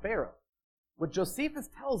become Pharaoh. What Josephus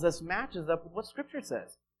tells us matches up with what Scripture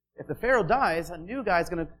says. If the Pharaoh dies, a new guy is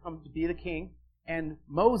going to come to be the king, and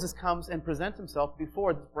Moses comes and presents himself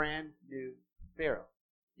before this brand new Pharaoh.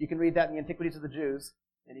 You can read that in the Antiquities of the Jews,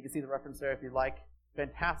 and you can see the reference there if you like.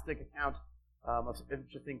 Fantastic account of some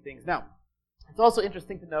interesting things. Now, it's also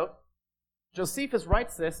interesting to note, Josephus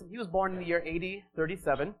writes this, and he was born in the year AD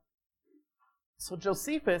 37. So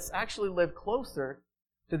Josephus actually lived closer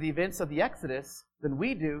to the events of the Exodus than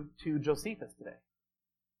we do to Josephus today.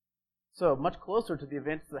 So much closer to the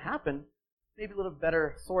events that happened, maybe a little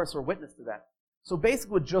better source or witness to that. So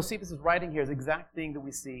basically what Josephus is writing here is the exact thing that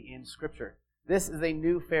we see in Scripture. This is a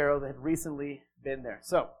new Pharaoh that had recently been there.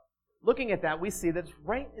 So looking at that, we see that it's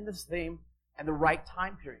right in the same and the right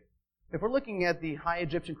time period. If we're looking at the High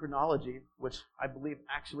Egyptian chronology, which I believe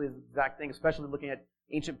actually is the exact thing, especially looking at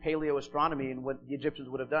ancient paleoastronomy and what the Egyptians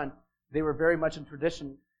would have done, they were very much in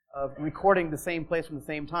tradition of recording the same place from the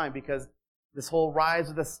same time because this whole rise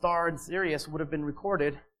of the star in Sirius would have been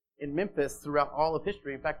recorded in Memphis throughout all of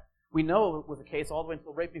history. In fact, we know it was the case all the way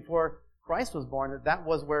until right before Christ was born, that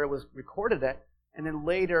was where it was recorded at. And then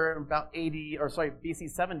later, about BC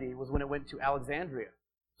 70 was when it went to Alexandria.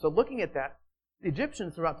 So looking at that, the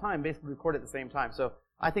Egyptians throughout time basically recorded at the same time. So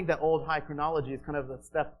I think that old high chronology is kind of the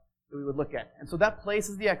step that we would look at. And so that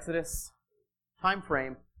places the Exodus time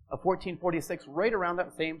frame of 1446 right around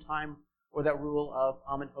that same time or that rule of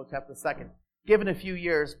Amenhotep II, given a few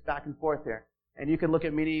years back and forth there. And you can look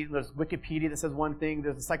at there's Wikipedia that says one thing,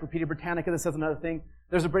 there's Encyclopedia Britannica that says another thing,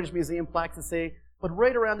 there's a British Museum plaques that say, but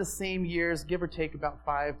right around the same years, give or take about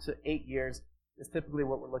 5 to 8 years, is typically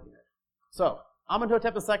what we're looking at. So,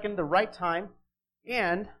 Amenhotep II, the right time,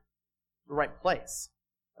 and the right place.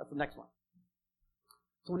 That's the next one.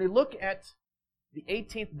 So when you look at the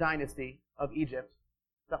 18th dynasty of Egypt,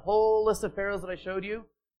 the whole list of pharaohs that I showed you,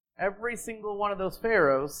 every single one of those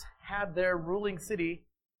pharaohs had their ruling city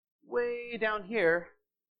way down here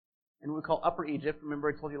in what we call Upper Egypt. Remember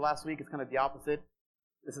I told you last week it's kind of the opposite.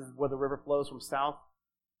 This is where the river flows from south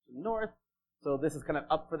to north. So this is kind of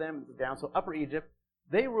up for them, this is down. So Upper Egypt,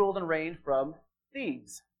 they ruled and reigned from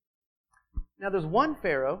Thebes. Now there's one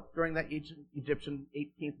pharaoh during that Egyptian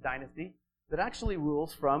 18th dynasty that actually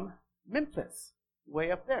rules from Memphis,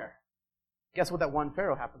 way up there. Guess what that one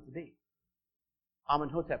pharaoh happens to be?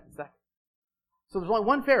 Amenhotep II. So there's only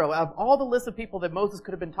one pharaoh out of all the list of people that Moses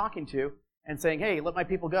could have been talking to and saying, hey, let my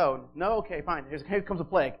people go. No, okay, fine. Here comes a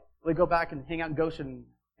plague. They go back and hang out in Goshen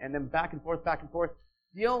and then back and forth, back and forth.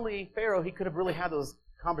 The only pharaoh he could have really had those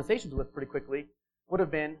conversations with pretty quickly would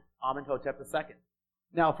have been Amenhotep II.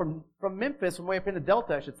 Now, from Memphis, from way up in the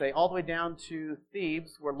Delta, I should say, all the way down to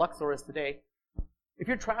Thebes, where Luxor is today, if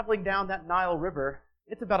you're traveling down that Nile River,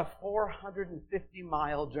 it's about a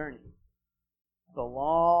 450-mile journey. It's a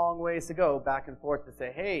long ways to go back and forth to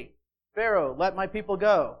say, hey, Pharaoh, let my people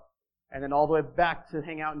go. And then all the way back to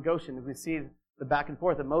hang out in Goshen, as we see the back and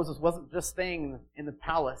forth. And Moses wasn't just staying in the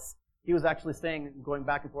palace. He was actually staying and going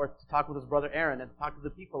back and forth to talk with his brother Aaron and to talk to the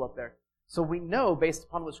people up there. So we know, based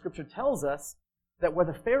upon what Scripture tells us, that where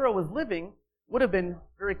the Pharaoh was living would have been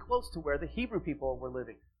very close to where the Hebrew people were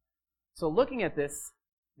living. So looking at this,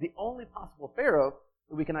 the only possible Pharaoh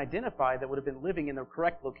that we can identify that would have been living in the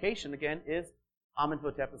correct location, again, is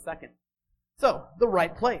Amenhotep II. So, the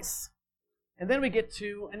right place. And then we get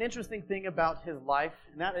to an interesting thing about his life,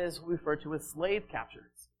 and that is what we refer to as slave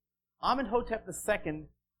captures. Amenhotep II,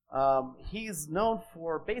 he's known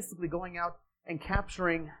for basically going out and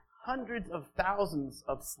capturing hundreds of thousands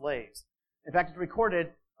of slaves. In fact, it's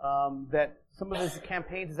recorded that some of his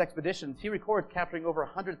campaigns, his expeditions, he records capturing over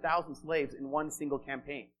 100,000 slaves in one single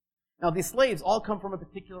campaign. Now, these slaves all come from a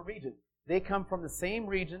particular region. They come from the same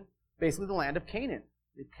region, basically the land of Canaan.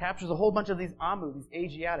 It captures a whole bunch of these Amu, these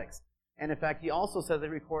Asiatics. And in fact, he also says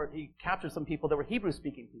he captured some people that were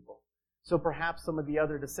Hebrew-speaking people. So perhaps some of the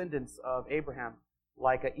other descendants of Abraham,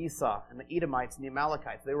 like Esau and the Edomites and the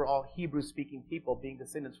Amalekites, they were all Hebrew-speaking people being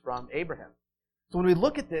descendants from Abraham. So when we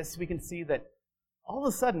look at this, we can see that all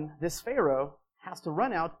of a sudden, this Pharaoh has to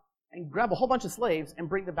run out and grab a whole bunch of slaves and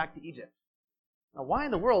bring them back to Egypt. Now, why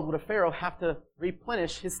in the world would a Pharaoh have to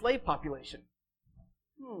replenish his slave population?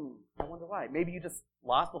 I wonder why. Maybe you just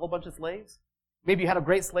lost a whole bunch of slaves? Maybe you had a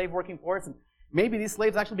great slave working force, and maybe these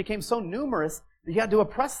slaves actually became so numerous that you had to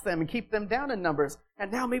oppress them and keep them down in numbers.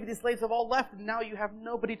 And now maybe these slaves have all left, and now you have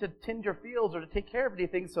nobody to tend your fields or to take care of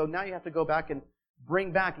anything, so now you have to go back and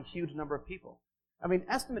bring back a huge number of people. I mean,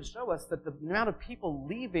 estimates show us that the amount of people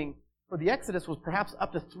leaving for the Exodus was perhaps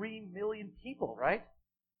up to 3 million people, right?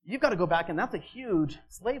 You've got to go back, and that's a huge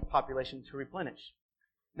slave population to replenish.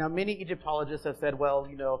 Now, many Egyptologists have said, well,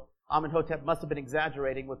 Amenhotep must have been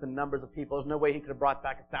exaggerating with the numbers of people. There's no way he could have brought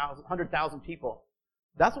back 100,000 people.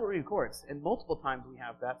 That's what we record, and multiple times we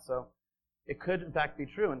have that, so it could, in fact, be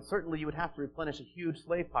true, and certainly you would have to replenish a huge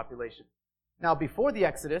slave population. Now, before the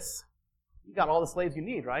Exodus, you got all the slaves you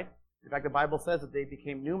need, right? In fact, the Bible says that they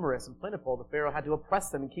became numerous and plentiful. The Pharaoh had to oppress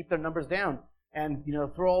them and keep their numbers down and,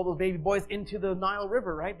 throw all those baby boys into the Nile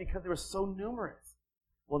River, right? Because they were so numerous.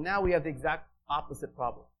 Well, now we have the exact opposite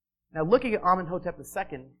problem. Now, looking at Amenhotep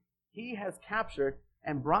II, he has captured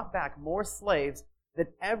and brought back more slaves than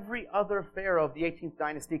every other pharaoh of the 18th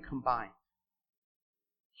dynasty combined.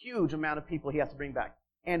 Huge amount of people he has to bring back.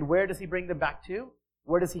 And where does he bring them back to?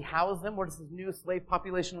 Where does he house them? Where does his new slave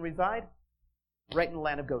population reside? Right in the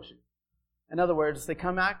land of Goshen. In other words, they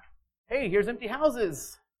come back, hey, here's empty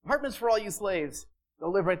houses, apartments for all you slaves. Go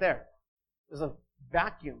live right there. There's a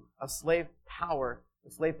vacuum of slave power,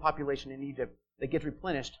 the slave population in Egypt that gets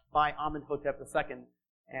replenished by Amenhotep II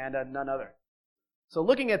and none other. So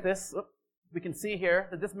looking at this, we can see here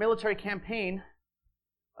that this military campaign,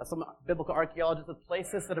 some biblical archaeologists have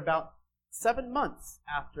placed this at about 7 months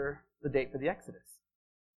after the date for the Exodus.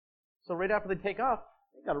 So right after they take off,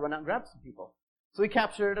 they've got to run out and grab some people. So he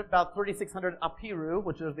captured about 3,600 Apiru,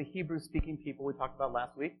 which are the Hebrew-speaking people we talked about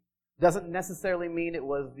last week. Doesn't necessarily mean it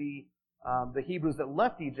was the Hebrews that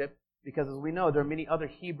left Egypt, because as we know, there are many other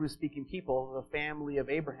Hebrew-speaking people, the family of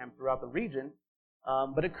Abraham throughout the region.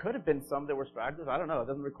 But it could have been some that were stragglers. I don't know. It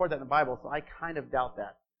doesn't record that in the Bible, so I kind of doubt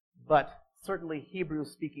that. But certainly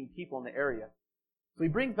Hebrew-speaking people in the area. So he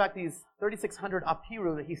brings back these 3,600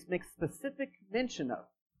 Apiru that he makes specific mention of.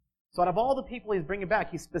 So out of all the people he's bringing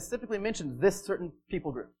back, he specifically mentions this certain people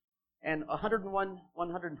group. And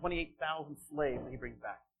 128,000 slaves that he brings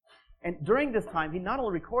back. And during this time, he not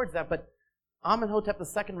only records that, but Amenhotep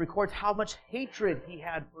II records how much hatred he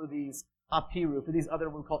had for these Apiru, for these other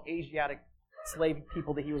what we call Asiatic slave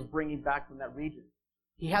people that he was bringing back from that region.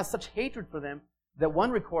 He has such hatred for them that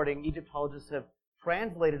one recording Egyptologists have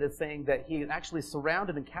translated as saying that he actually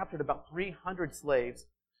surrounded and captured about 300 slaves,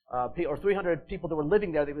 or 300 people that were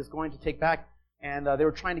living there that he was going to take back, and they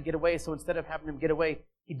were trying to get away, so instead of having them get away,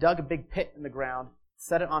 he dug a big pit in the ground,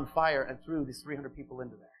 set it on fire, and threw these 300 people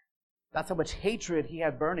into there. That's how much hatred he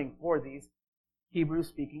had burning for these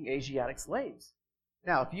Hebrew-speaking Asiatic slaves.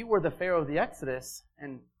 Now, if you were the Pharaoh of the Exodus,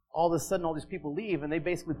 and all of a sudden all these people leave, and they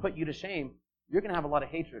basically put you to shame, you're going to have a lot of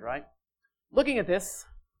hatred, right? Looking at this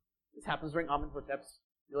happens during Amenhotep's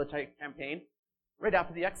military campaign, right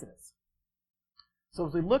after the Exodus. So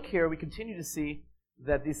as we look here, we continue to see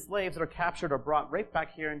that these slaves that are captured are brought right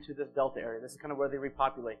back here into this delta area. This is kind of where they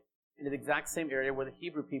repopulate, into the exact same area where the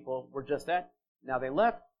Hebrew people were just at. Now they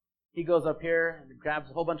left. He goes up here and grabs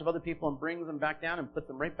a whole bunch of other people and brings them back down and puts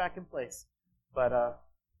them right back in place. But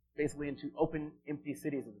basically into open, empty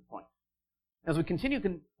cities at this point. As we continue,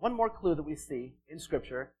 one more clue that we see in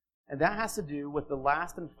Scripture, And that has to do with the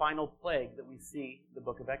last and final plague that we see in the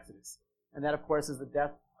book of Exodus. And that, of course, is the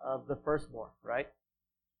death of the firstborn, right?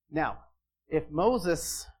 Now, if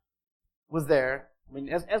Moses was there,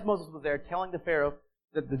 as Moses was there telling the Pharaoh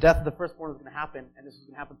that the death of the firstborn was going to happen, and this was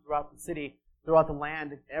going to happen throughout the city, throughout the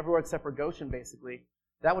land, everywhere except for Goshen, basically,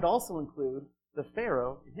 that would also include the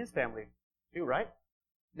Pharaoh and his family too, right?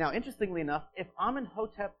 Now, interestingly enough, if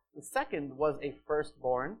Amenhotep II was a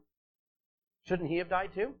firstborn, shouldn't he have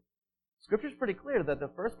died too? Scripture's pretty clear that the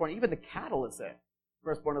firstborn, even the cattle, it said,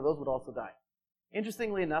 firstborn of those would also die.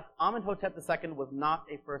 Interestingly enough, Amenhotep II was not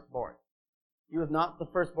a firstborn. He was not the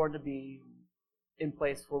firstborn to be in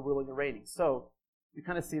place for ruling and reigning. So, you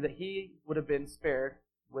kind of see that he would have been spared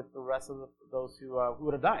with the rest of those who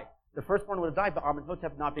would have died. The firstborn would have died, but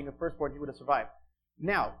Amenhotep not being a firstborn, he would have survived.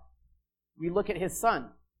 Now, we look at his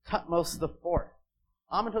son, Thutmose IV.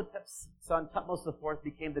 Amenhotep's son, Thutmose IV,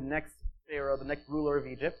 became the next pharaoh, the next ruler of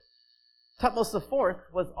Egypt. Thutmose IV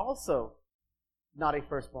was also not a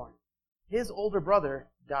firstborn. His older brother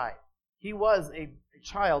died. He was a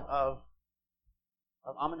child of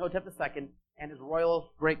Amenhotep II and his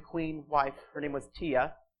royal great queen wife. Her name was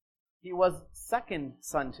Tia. He was second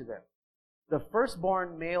son to them. The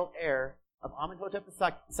firstborn male heir of Amenhotep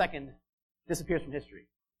II disappears from history.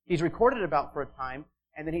 He's recorded about for a time,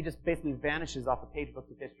 and then he just basically vanishes off the page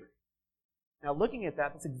books of history. Now, looking at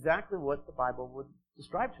that, that's exactly what the Bible would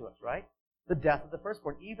describe to us, right? The death of the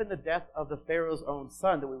firstborn, even the death of the Pharaoh's own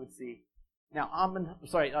son that we would see. Now,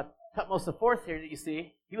 Thutmose IV here that you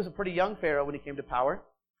see, he was a pretty young pharaoh when he came to power.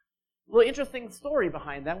 A little interesting story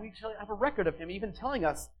behind that. We actually have a record of him even telling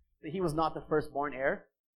us that he was not the firstborn heir.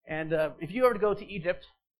 And if you ever go to Egypt,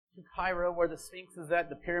 to Cairo, where the Sphinx is at,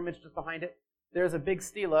 the pyramids just behind it, there's a big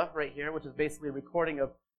stela right here, which is basically a recording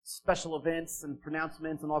of special events and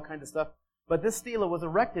pronouncements and all kinds of stuff. But this stela was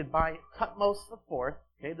erected by Thutmose IV,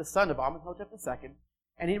 okay, the son of Amenhotep II,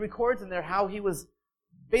 and he records in there how he was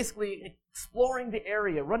basically exploring the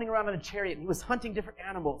area, running around on a chariot, and he was hunting different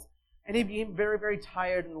animals. And he became very, very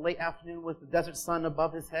tired in the late afternoon with the desert sun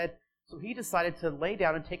above his head, so he decided to lay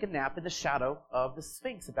down and take a nap in the shadow of the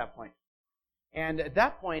Sphinx at that point. And at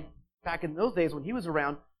that point, back in those days when he was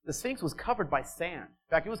around, the Sphinx was covered by sand. In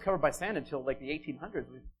fact, it was covered by sand until like the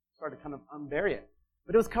 1800s. We started to kind of unbury it.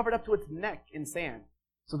 But it was covered up to its neck in sand.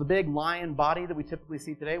 So the big lion body that we typically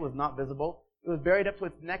see today was not visible. It was buried up to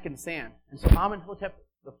its neck in sand. And so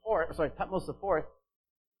Thutmose IV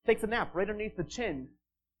takes a nap right underneath the chin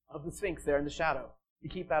of the Sphinx there in the shadow to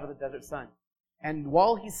keep out of the desert sun. And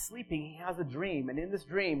while he's sleeping, he has a dream. And in this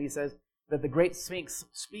dream, he says that the great Sphinx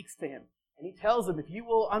speaks to him. And he tells him, if you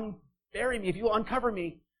will unbury me, if you will uncover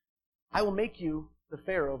me, I will make you the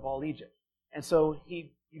Pharaoh of all Egypt. And so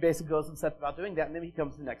he basically goes and sets about doing that, and then he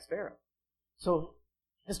becomes the next Pharaoh. So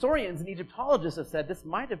historians and Egyptologists have said this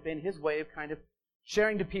might have been his way of kind of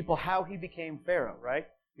sharing to people how he became Pharaoh, right?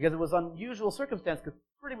 Because it was unusual circumstance, because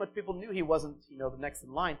pretty much people knew he wasn't, the next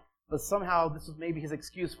in line, but somehow this was maybe his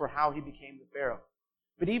excuse for how he became the Pharaoh.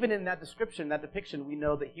 But even in that description, that depiction, we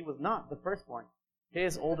know that he was not the firstborn.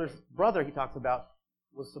 His older brother, he talks about,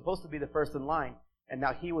 was supposed to be the first in line, and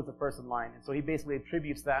now he was the first in line. And so he basically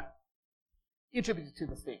attributes that. He attributes it to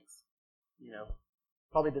the Sphinx.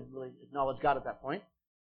 Probably didn't really acknowledge God at that point.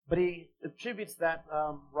 But he attributes that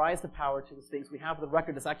rise to power to the Sphinx. We have the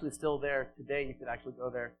record that's actually still there today. You could actually go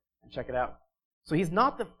there and check it out. So he's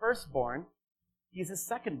not the firstborn. He's his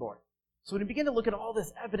secondborn. So when we begin to look at all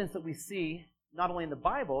this evidence that we see, not only in the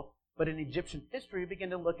Bible, but in Egyptian history, we begin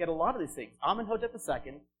to look at a lot of these things. Amenhotep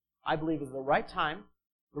II, I believe, is the right time,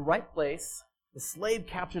 the right place. The slave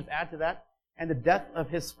captures add to that. And the death of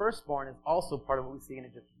his firstborn is also part of what we see in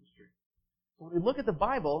Egyptian history. So when we look at the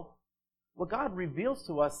Bible, what God reveals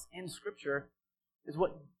to us in Scripture is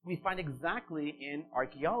what we find exactly in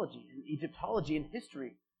archaeology, in Egyptology, in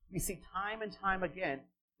history. We see time and time again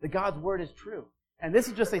that God's Word is true. And this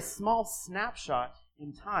is just a small snapshot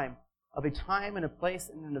in time of a time and a place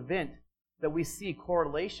and an event that we see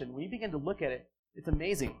correlation. When you begin to look at it, it's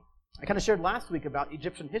amazing. I kind of shared last week about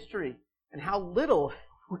Egyptian history and how little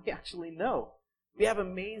we actually know. We have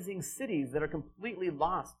amazing cities that are completely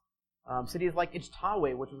lost. Cities like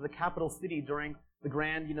Ichtaweh, which was the capital city during the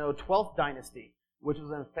grand, 12th dynasty, which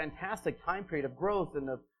was a fantastic time period of growth and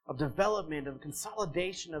of development and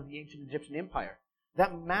consolidation of the ancient Egyptian empire.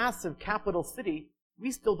 That massive capital city,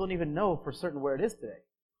 we still don't even know for certain where it is today.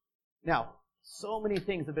 Now, so many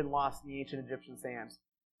things have been lost in the ancient Egyptian sands.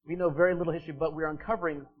 We know very little history, but we're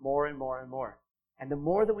uncovering more and more and more. And the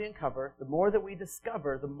more that we uncover, the more that we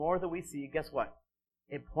discover, the more that we see, guess what?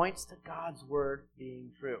 It points to God's Word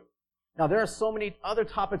being true. Now, there are so many other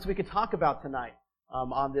topics we could talk about tonight.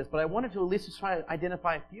 on this, but I wanted to at least just try to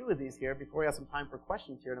identify a few of these here before we have some time for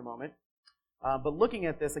questions here in a moment. But looking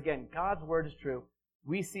at this, again, God's Word is true.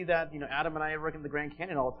 We see that, Adam and I work in the Grand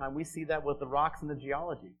Canyon all the time. We see that with the rocks and the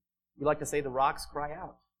geology. We like to say the rocks cry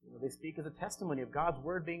out. They speak as a testimony of God's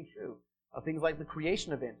Word being true. Of things like the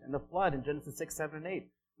creation event and the flood in Genesis 6, 7, and 8.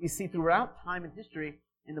 We see throughout time and history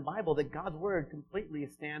in the Bible that God's Word completely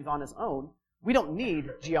stands on its own. We don't need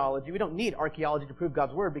geology. We don't need archaeology to prove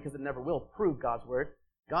God's Word because it never will prove God's Word.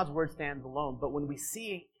 God's Word stands alone. But when we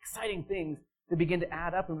see exciting things that begin to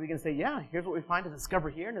add up and we can say, yeah, here's what we find, a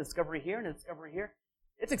discovery here and a discovery here and a discovery here.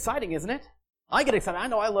 It's exciting, isn't it? I get excited. I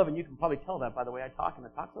know I love it, and you can probably tell that by the way I talk, and I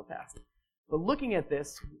talk so fast. But looking at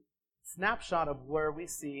this snapshot of where we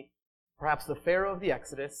see perhaps the Pharaoh of the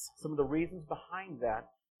Exodus, some of the reasons behind that,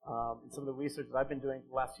 and some of the research that I've been doing for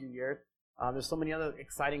the last few years. There's so many other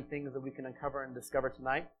exciting things that we can uncover and discover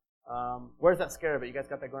tonight. Where's that scare of it? You guys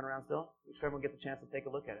got that going around still? Make sure everyone gets a chance to take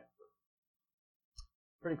a look at it.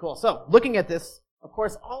 Pretty cool. So, looking at this, of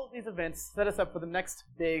course, all of these events set us up for the next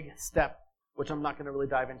big step, which I'm not going to really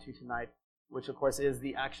dive into tonight, which, of course, is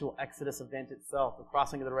the actual Exodus event itself, the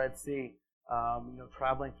crossing of the Red Sea,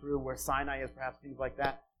 traveling through where Sinai is, perhaps things like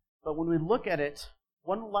that. But when we look at it,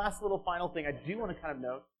 one last little final thing I do want to kind of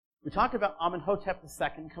note. We talked about Amenhotep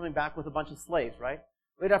II coming back with a bunch of slaves, right?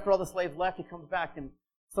 Right after all the slaves left, he comes back, and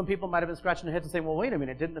some people might have been scratching their heads and saying, well, wait a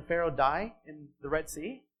minute, didn't the Pharaoh die in the Red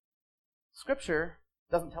Sea? Scripture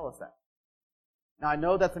doesn't tell us that. Now, I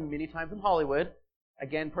know that's many times in Hollywood.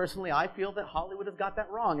 Again, personally, I feel that Hollywood has got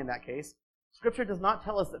that wrong in that case. Scripture does not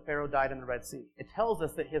tell us that Pharaoh died in the Red Sea. It tells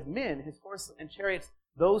us that his men, his horse and chariots,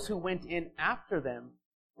 those who went in after them,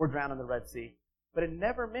 were drowned in the Red Sea. But it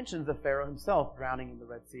never mentions the Pharaoh himself drowning in the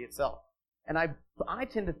Red Sea itself. And I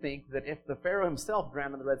tend to think that if the Pharaoh himself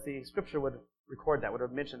drowned in the Red Sea, Scripture would record that, would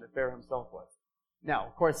have mentioned that Pharaoh himself was. Now,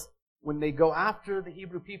 of course, when they go after the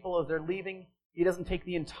Hebrew people as they're leaving, he doesn't take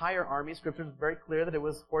the entire army. Scripture is very clear that it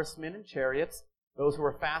was horsemen and chariots, those who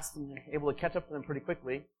were fast and able to catch up to them pretty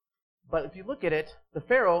quickly. But if you look at it, the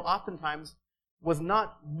Pharaoh oftentimes was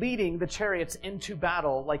not leading the chariots into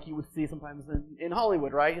battle like you would see sometimes in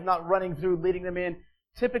Hollywood, right? He's not running through, leading them in.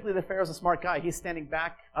 Typically, the Pharaoh's a smart guy. He's standing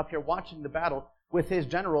back up here watching the battle with his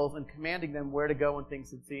generals and commanding them where to go and things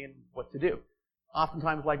to see and what to do.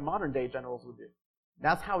 Oftentimes like modern-day generals would do.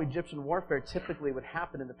 That's how Egyptian warfare typically would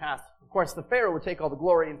happen in the past. Of course, the Pharaoh would take all the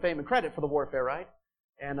glory and fame and credit for the warfare, right?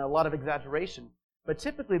 And a lot of exaggeration. But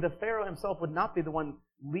typically, the Pharaoh himself would not be the one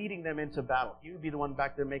leading them into battle. He would be the one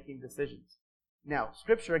back there making decisions. Now,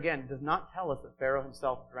 Scripture, again, does not tell us that Pharaoh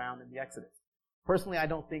himself drowned in the Exodus. Personally, I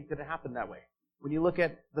don't think that it happened that way. When you look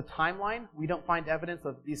at the timeline, we don't find evidence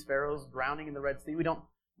of these pharaohs drowning in the Red Sea. We don't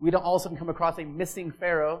all of a sudden come across a missing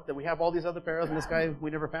pharaoh, that we have all these other pharaohs, and this guy we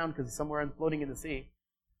never found because he's somewhere floating in the sea.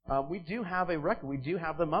 We do have a record. We do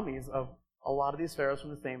have the mummies of a lot of these pharaohs from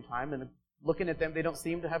the same time, and looking at them, they don't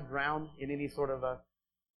seem to have drowned in any sort of a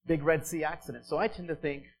big Red Sea accident. So I tend to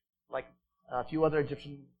think, like a few other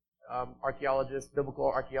Egyptian archaeologists, biblical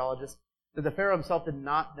archaeologists, that the Pharaoh himself did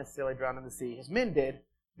not necessarily drown in the sea. His men did.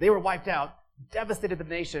 They were wiped out, devastated the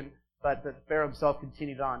nation, but the Pharaoh himself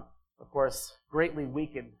continued on, of course, greatly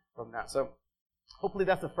weakened from that. So hopefully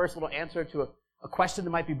that's the first little answer to a question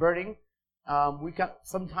that might be burning. We've got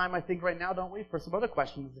some time, I think, right now, don't we, for some other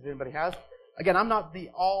questions if anybody has. Again, I'm not the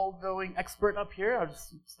all-knowing expert up here. I'm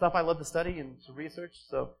just stuff I love to study and to research.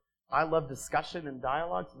 So I love discussion and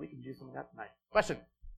dialogue, so we can do some of that tonight. Question?